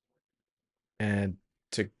and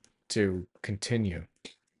to continue.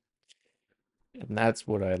 And that's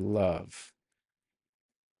what I love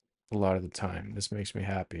a lot of the time. This makes me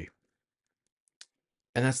happy.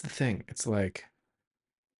 And that's the thing. It's like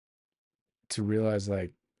to realize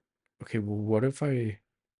like, okay, well,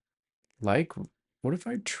 like what if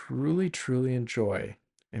I truly, truly enjoy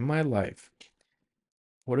in my life?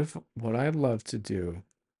 What if what I love to do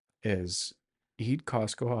is eat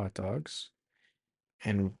Costco hot dogs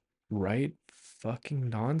and write fucking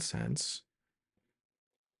nonsense,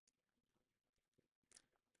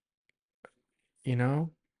 you know,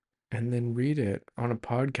 and then read it on a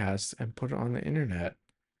podcast and put it on the internet?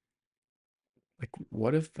 Like,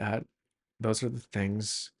 what if those are the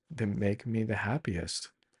things that make me the happiest?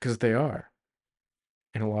 Because they are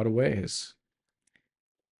in a lot of ways.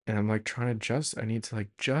 And I'm like trying to I need to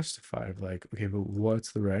like justify, like, okay, but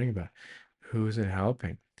what's the writing about? Who is it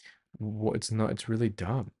helping? It's not, it's really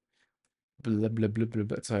dumb. Blah, blah, blah, blah,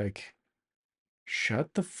 blah. It's like,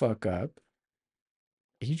 shut the fuck up,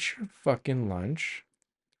 eat your fucking lunch,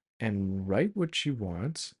 and write what you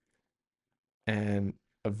want. And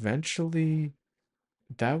eventually,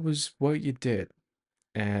 that was what you did.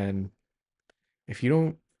 And if you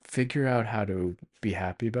don't figure out how to be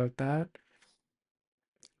happy about that,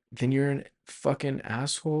 then you're an fucking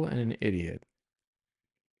asshole and an idiot.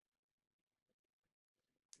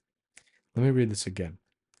 Let me read this again.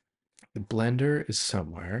 The blender is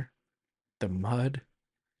somewhere. The mud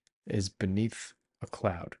is beneath a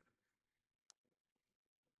cloud.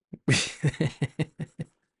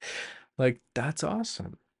 Like, that's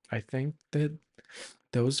awesome. I think that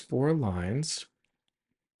those four lines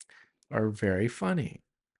are very funny.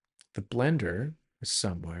 The blender is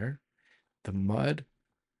somewhere. The mud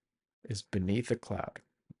is beneath a cloud.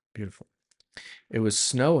 Beautiful. It was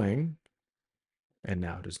snowing, and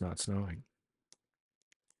now it is not snowing.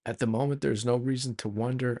 At the moment, there's no reason to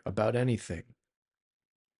wonder about anything.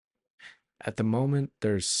 At the moment,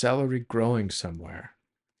 there's celery growing somewhere.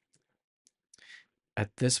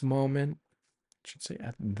 At this moment, I should say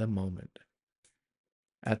at the moment.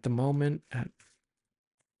 At the moment,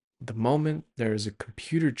 there is a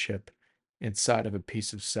computer chip inside of a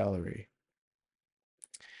piece of celery,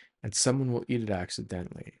 and someone will eat it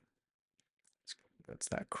accidentally. That's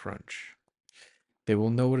that crunch. They will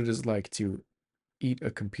know what it is like to eat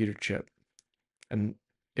a computer chip, and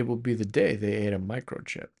it will be the day they ate a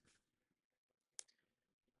microchip.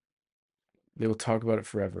 They will talk about it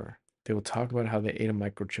forever. They will talk about how they ate a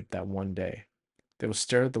microchip that one day. They will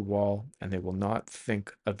stare at the wall and they will not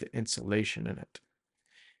think of the insulation in it.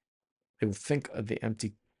 They will think of the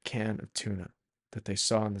empty can of tuna that they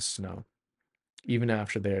saw in the snow. Even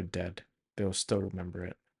after they are dead, they will still remember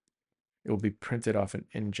it. It will be printed off an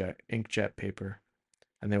inkjet paper,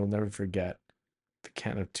 and they will never forget the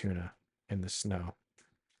can of tuna in the snow.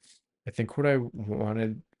 I think what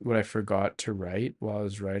I forgot to write while I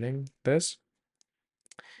was writing this,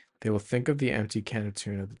 they will think of the empty can of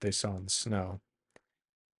tuna that they saw in the snow.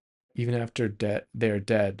 Even after they are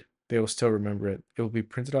dead, they will still remember it. It will be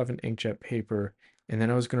printed off an inkjet paper, and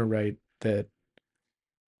then I was going to write that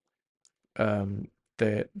um,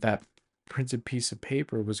 that printed piece of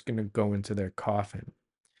paper was going to go into their coffin,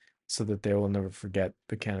 so that they will never forget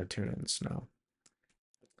the can of tuna in the snow.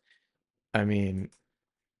 I mean,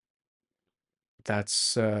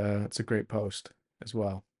 that's a great post as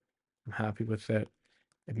well. I'm happy with it.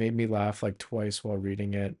 It made me laugh like twice while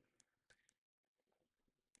reading it,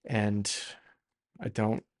 and I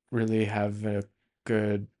don't really have a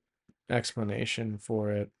good explanation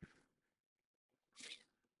for it,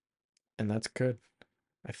 and that's good.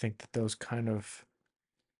 I think that those kind of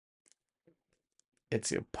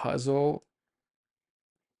it's a puzzle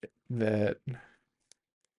that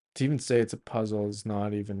to even say it's a puzzle is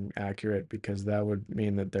not even accurate because that would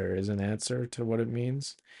mean that there is an answer to what it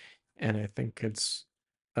means. And I think it's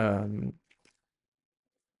um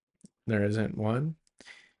there isn't one.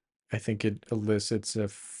 I think it elicits a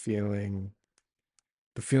feeling.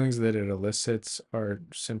 The feelings that it elicits are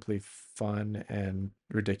simply fun and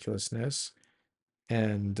ridiculousness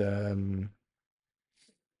and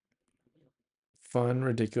fun,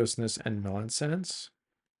 ridiculousness, and nonsense.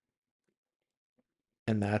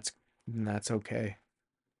 And that's okay.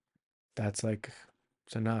 That's like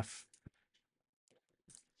it's enough.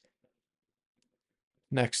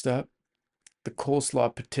 Next up, the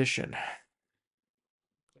Coleslaw Petition.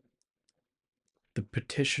 The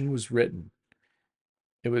petition was written.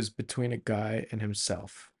 It was between a guy and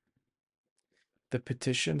himself. The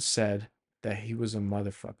petition said that he was a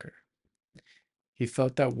motherfucker. He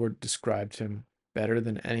felt that word described him better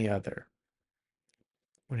than any other.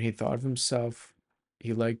 When he thought of himself,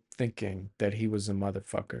 he liked thinking that he was a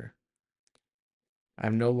motherfucker. I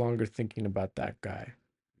am no longer thinking about that guy.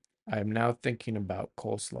 I am now thinking about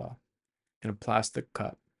coleslaw in a plastic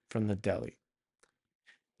cup from the deli.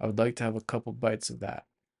 I would like to have a couple bites of that.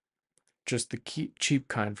 Just the cheap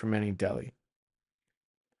kind from any deli.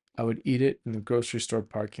 I would eat it in the grocery store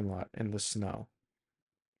parking lot in the snow.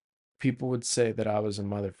 People would say that I was a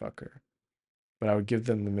motherfucker, but I would give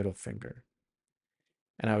them the middle finger.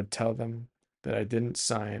 And I would tell them that I didn't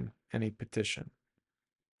sign any petition.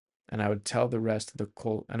 And I would tell the rest of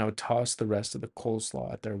and I would toss the rest of the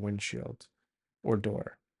coleslaw at their windshield or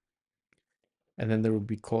door. And then there would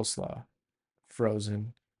be coleslaw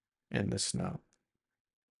frozen in the snow.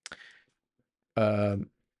 Um,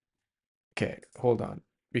 okay, hold on.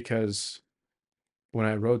 Because when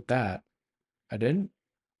I wrote that, I didn't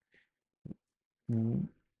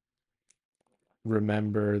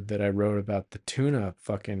remember that I wrote about the tuna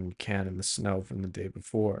fucking can in the snow from the day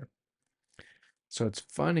before. So it's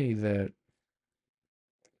funny that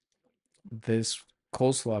this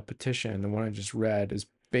coleslaw petition, the one I just read, is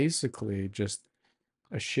basically just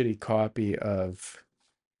a shitty copy of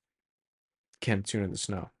Can of Tuna in the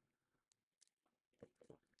Snow.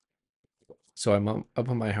 So I'm up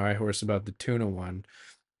on my high horse about the tuna one,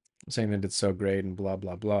 saying that it's so great and blah,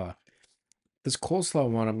 blah, blah. This coleslaw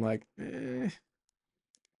one, I'm like,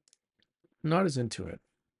 not as into it.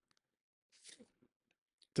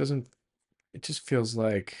 Doesn't, it just feels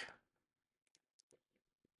like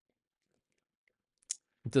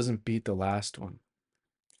it doesn't beat the last one.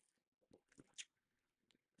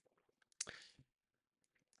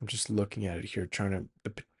 I'm just looking at it here, trying to.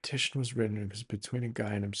 The petition was written, it was between a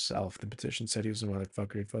guy and himself. The petition said he was a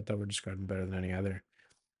motherfucker. He thought that would describe him better than any other.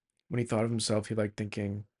 When he thought of himself, he liked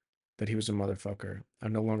thinking that he was a motherfucker.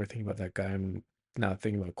 I'm no longer thinking about that guy. I'm now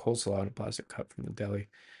thinking about coleslaw in a plastic cup from the deli.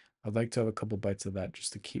 I'd like to have a couple bites of that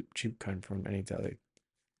just to keep cheap kind from any deli.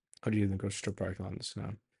 I'd eat in the grocery store parking lot in the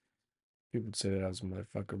snow. People would say that I was a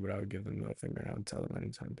motherfucker, but I would give them the middle finger and I would tell them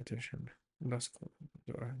anytime petition. And that's close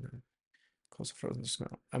the door and then close the frozen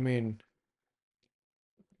snow. I mean,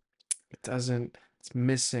 it doesn't, it's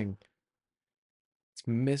missing. It's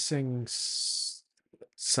missing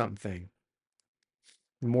something.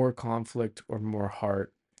 More conflict or more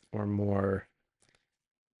heart or more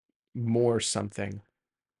more something.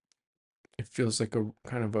 It feels like a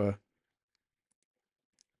kind of a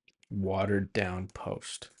watered down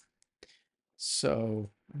post. So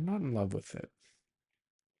I'm not in love with it.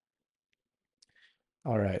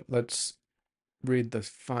 All right, let's read the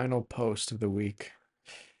final post of the week.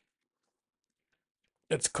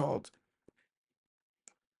 It's called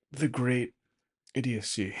The Great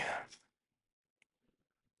Idiocy.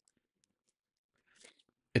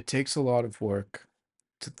 It takes a lot of work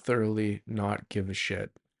to thoroughly not give a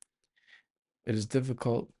shit. It is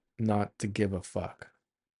difficult not to give a fuck.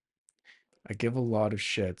 I give a lot of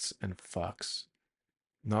shits and fucks,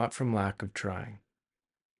 not from lack of trying.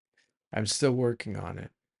 I'm still working on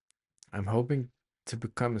it. I'm hoping to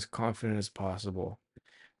become as confident as possible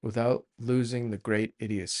without losing the great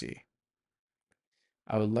idiocy.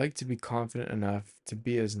 I would like to be confident enough to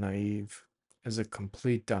be as naive as a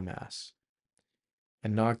complete dumbass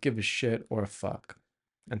and not give a shit or a fuck,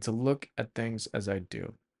 and to look at things as I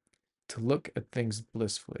do, to look at things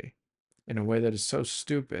blissfully in a way that is so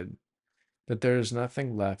stupid that there is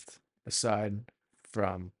nothing left aside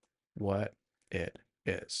from what it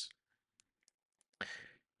is.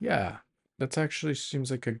 Yeah, that actually seems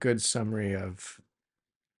like a good summary of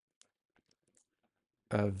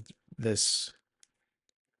this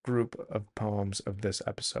group of poems of this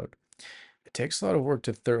episode. It takes a lot of work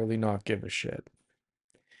to thoroughly not give a shit.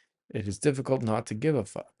 It is difficult not to give a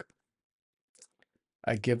fuck.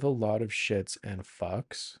 I give a lot of shits and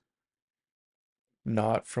fucks,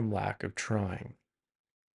 not from lack of trying.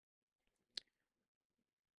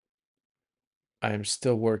 I am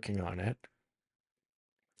still working on it.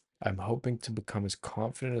 I'm hoping to become as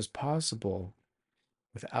confident as possible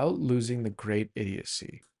without losing the great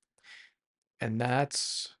idiocy. And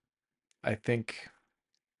that's, I think,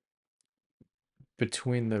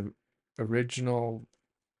 between the original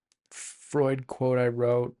Freud quote I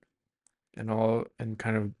wrote and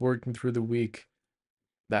kind of working through the week,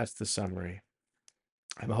 that's the summary.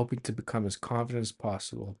 I'm hoping to become as confident as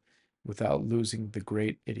possible without losing the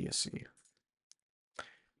great idiocy.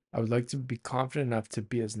 I would like to be confident enough to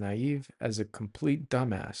be as naive as a complete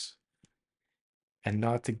dumbass and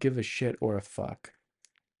not to give a shit or a fuck,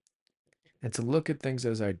 and to look at things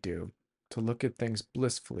as I do, to look at things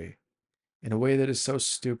blissfully in a way that is so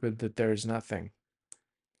stupid that there is nothing,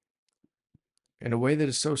 in a way that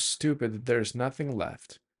is so stupid that there is nothing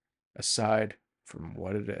left aside from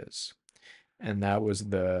what it is. And that was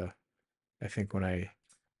I think the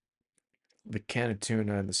can of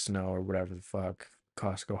tuna in the snow or whatever the fuck,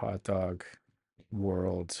 Costco hot dog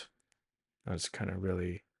world. I was kind of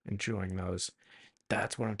really enjoying those.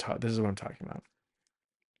 That's what I'm talking. This is what I'm talking about.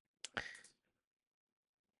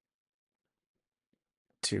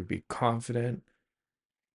 To be confident,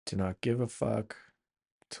 to not give a fuck,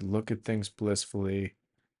 to look at things blissfully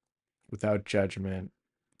without judgment,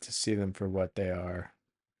 to see them for what they are.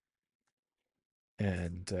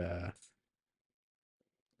 And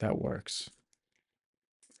that works.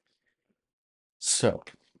 So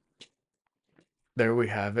there we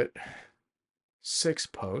have it. 6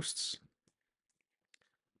 posts.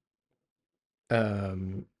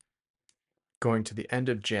 Um, going to the end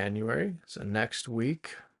of January. So next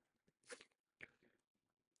week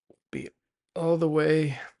be all the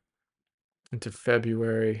way into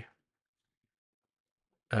February.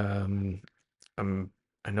 Um,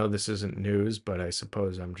 I know this isn't news, but I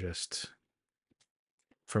suppose I'm just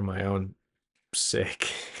for my own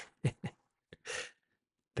sake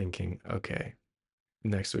thinking, okay,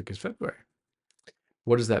 next week is February.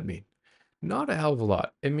 What does that mean? Not a hell of a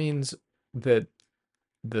lot. It means that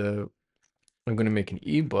the I'm going to make an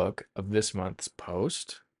ebook of this month's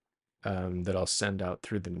post that I'll send out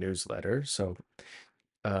through the newsletter. So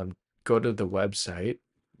go to the website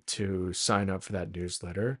to sign up for that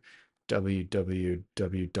newsletter,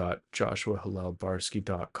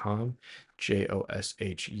 www.joshuahillelbarsky.com,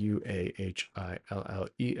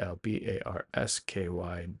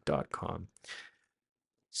 JOSHUAHILLELBARSKY.com.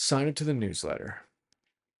 Sign up to the newsletter,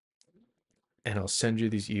 and I'll send you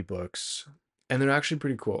these ebooks, and they're actually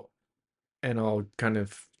pretty cool. And I'll kind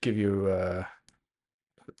of give you a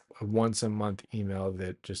once a month email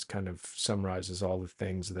that just kind of summarizes all the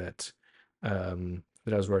things that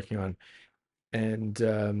that I was working on.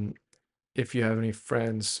 And if you have any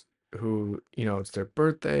friends who, it's their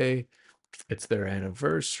birthday, it's their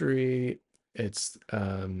anniversary, it's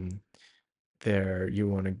you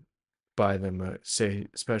want to buy them a say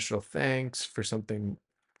special thanks for something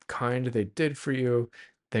kind they did for you,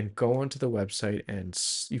 then go onto the website and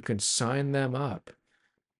you can sign them up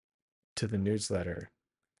to the newsletter.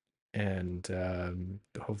 And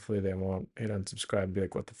hopefully they won't hit unsubscribe and be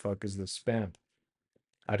like, what the fuck is this spam?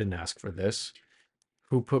 I didn't ask for this.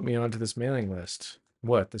 Who put me onto this mailing list?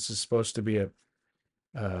 What? This is supposed to be a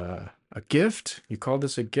gift? You call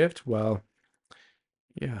this a gift? Well,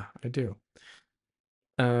 yeah, I do.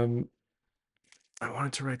 I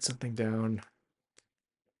wanted to write something down.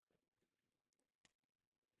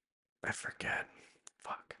 I forget.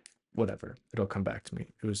 Fuck. Whatever. It'll come back to me.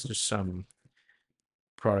 It was just some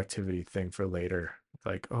productivity thing for later.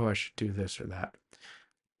 Like, oh, I should do this or that.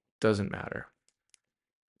 Doesn't matter.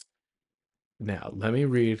 Now, let me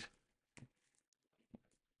read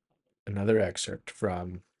another excerpt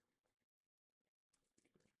from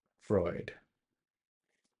Freud,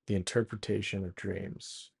 The Interpretation of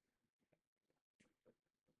Dreams.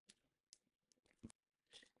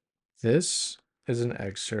 This is an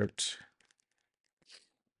excerpt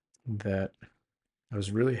that I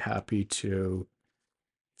was really happy to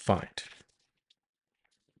find.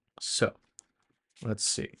 So, let's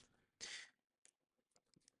see.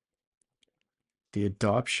 The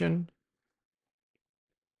adoption,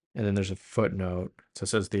 and then there's a footnote. So it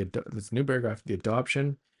says this new paragraph, the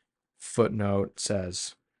adoption footnote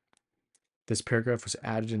says, this paragraph was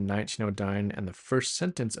added in 1909, and the first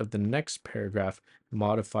sentence of the next paragraph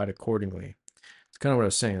modified accordingly. It's kind of what I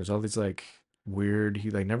was saying. There's all these like weird, he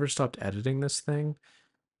like never stopped editing this thing.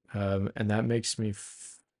 And that makes me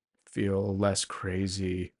feel less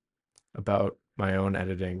crazy about my own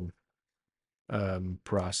editing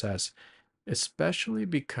process, especially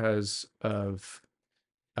because of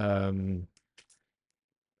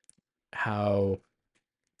how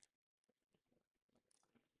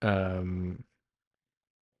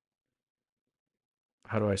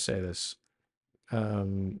how do I say this?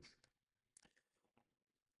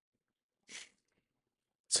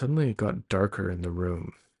 Suddenly it got darker in the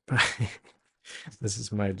room. This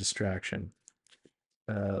is my distraction.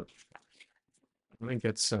 Let me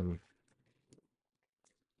get some.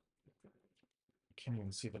 Can't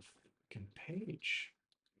even see the fucking page.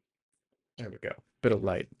 There we go. Bit of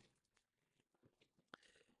light.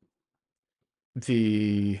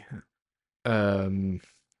 The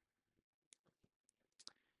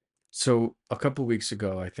so a couple weeks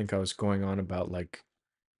ago, I think I was going on about like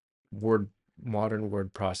modern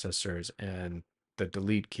word processors and the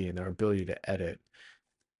delete key and their ability to edit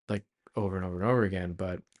like over and over and over again.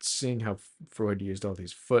 But seeing how Freud used all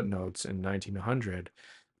these footnotes in 1900,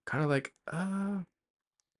 kind of like,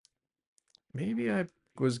 maybe I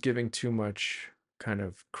was giving too much kind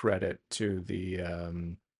of credit to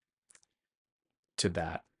the to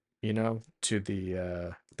that, to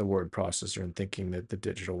the word processor, and thinking that the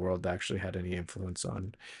digital world actually had any influence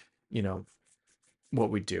on,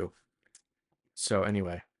 what we do. So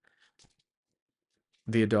anyway,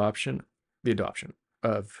 the adoption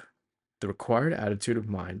of the required attitude of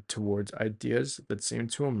mind towards ideas that seem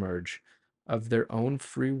to emerge of their own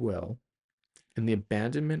free will, and the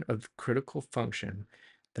abandonment of critical function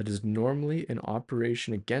that is normally in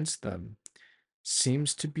operation against them,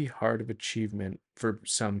 seems to be hard of achievement for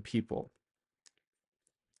some people.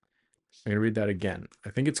 I'm gonna read that again. I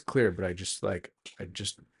think it's clear, but I just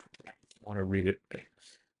want to read it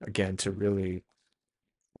again to really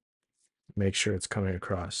make sure it's coming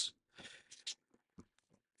across.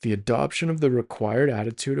 The adoption of the required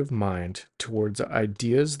attitude of mind towards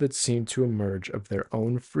ideas that seem to emerge of their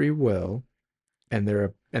own free will, and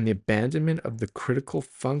the abandonment of the critical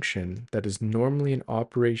function that is normally in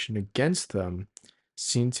operation against them,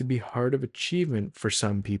 seem to be hard of achievement for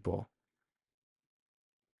some people.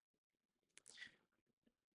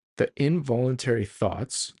 The involuntary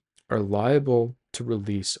thoughts are liable to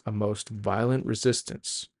release a most violent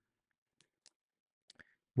resistance,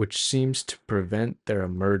 which seems to prevent their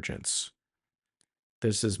emergence.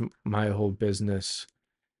 This is my whole business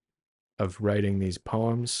of writing these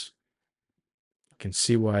poems. You can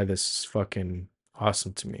see why this is fucking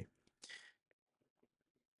awesome to me.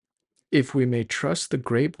 If we may trust the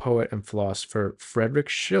great poet and philosopher Friedrich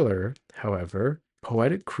Schiller, however,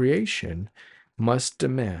 poetic creation must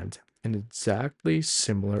demand an exactly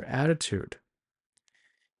similar attitude.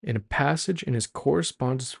 In a passage in his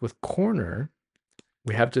correspondence with Körner,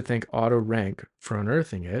 we have to thank Otto Rank for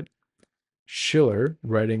unearthing it. Schiller,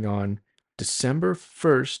 writing on December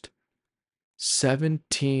 1st,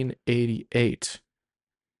 1788,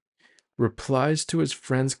 replies to his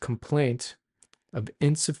friend's complaint of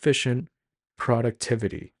insufficient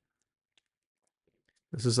productivity.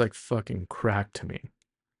 This is like fucking crack to me.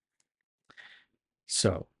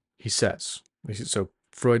 So he says, so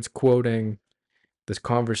Freud's quoting this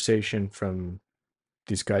conversation from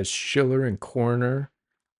these guys Schiller and Körner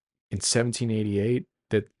in 1788,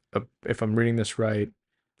 that if I'm reading this right,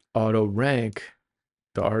 Otto Rank,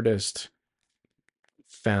 the artist,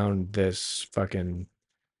 found this fucking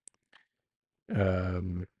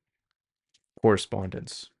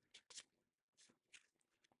correspondence.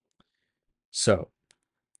 So,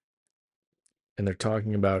 and they're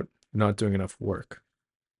talking about not doing enough work,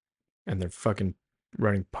 and they're fucking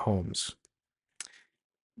writing poems.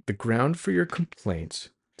 The ground for your complaint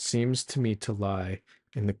seems to me to lie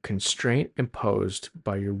in the constraint imposed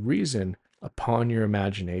by your reason upon your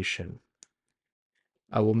imagination.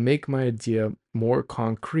 I will make my idea more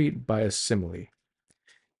concrete by a simile.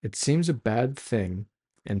 It seems a bad thing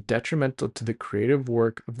and detrimental to the creative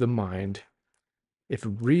work of the mind if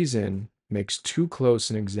reason makes too close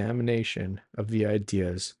an examination of the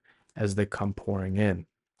ideas as they come pouring in.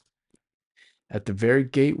 At the very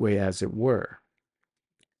gateway, as it were.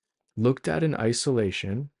 Looked at in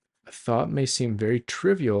isolation, a thought may seem very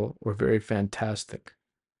trivial or very fantastic,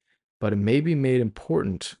 but it may be made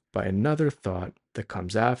important by another thought that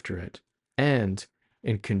comes after it, and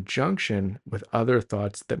in conjunction with other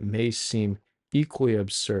thoughts that may seem equally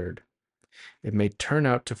absurd, it may turn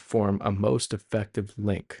out to form a most effective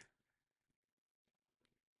link.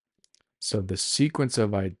 So the sequence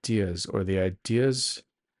of ideas, or the ideas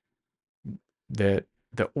that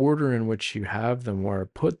the order in which you have them or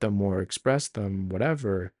put them or express them,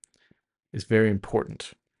 whatever, is very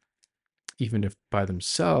important, even if by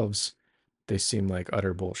themselves they seem like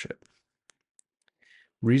utter bullshit.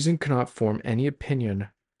 Reason cannot form any opinion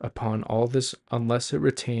upon all this unless it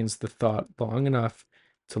retains the thought long enough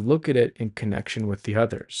to look at it in connection with the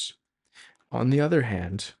others. On the other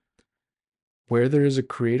hand, where there is a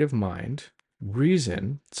creative mind,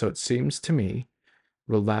 reason, so it seems to me,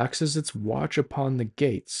 relaxes its watch upon the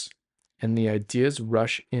gates, and the ideas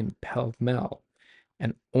rush in pell-mell,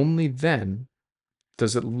 and only then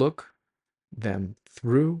does it look them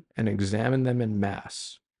through and examine them in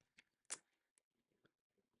mass.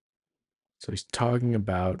 So he's talking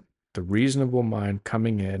about the reasonable mind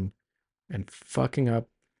coming in and fucking up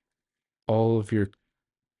all of your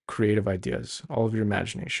creative ideas, all of your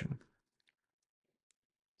imagination.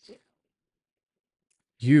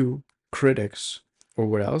 You, critics, or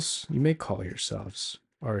what else you may call yourselves,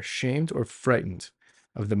 are ashamed or frightened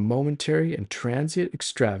of the momentary and transient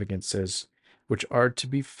extravagances which are to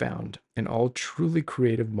be found in all truly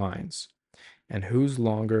creative minds, and whose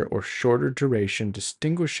longer or shorter duration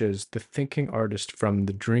distinguishes the thinking artist from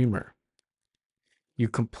the dreamer. You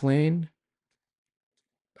complain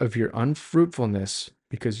of your unfruitfulness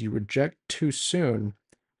because you reject too soon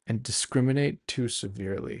and discriminate too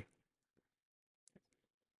severely.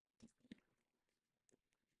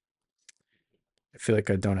 I feel like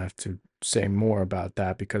I don't have to say more about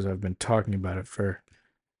that because I've been talking about it for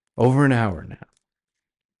over an hour now.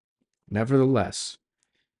 Nevertheless,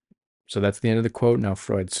 so that's the end of the quote. Now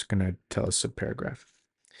Freud's going to tell us a paragraph.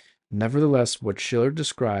 Nevertheless, what Schiller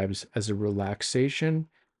describes as a relaxation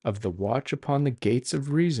of the watch upon the gates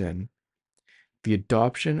of reason, the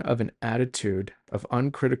adoption of an attitude of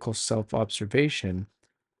uncritical self-observation,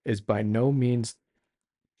 is by no means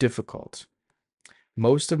difficult.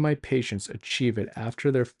 Most of my patients achieve it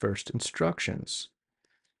after their first instructions.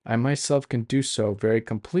 I myself can do so very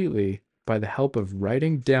completely by the help of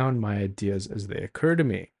writing down my ideas as they occur to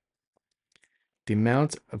me. The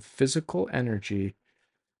amount of physical energy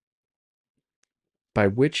by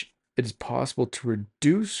which it is possible to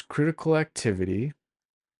reduce critical activity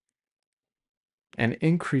and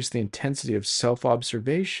increase the intensity of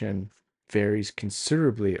self-observation varies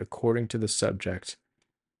considerably according to the subject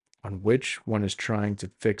on which one is trying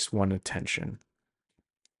to fix one's attention.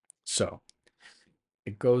 So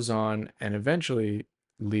it goes on and eventually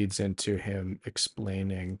leads into him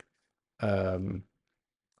explaining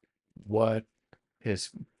what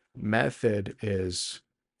his method is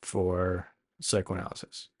for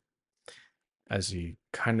psychoanalysis, as he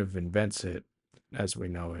kind of invents it as we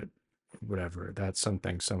know it. Whatever, that's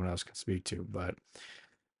something someone else can speak to, but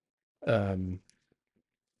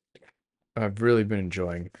I've really been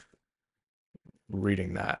enjoying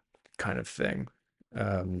reading that kind of thing.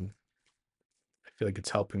 I feel like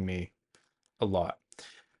it's helping me a lot.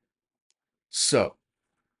 So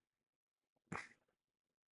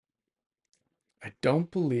I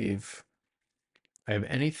don't believe I have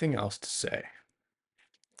anything else to say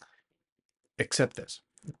except this.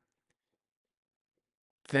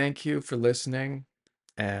 Thank you for listening,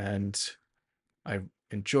 and I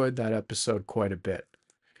enjoyed that episode quite a bit.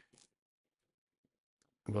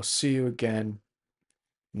 We'll see you again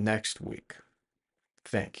next week.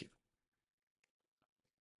 Thank you.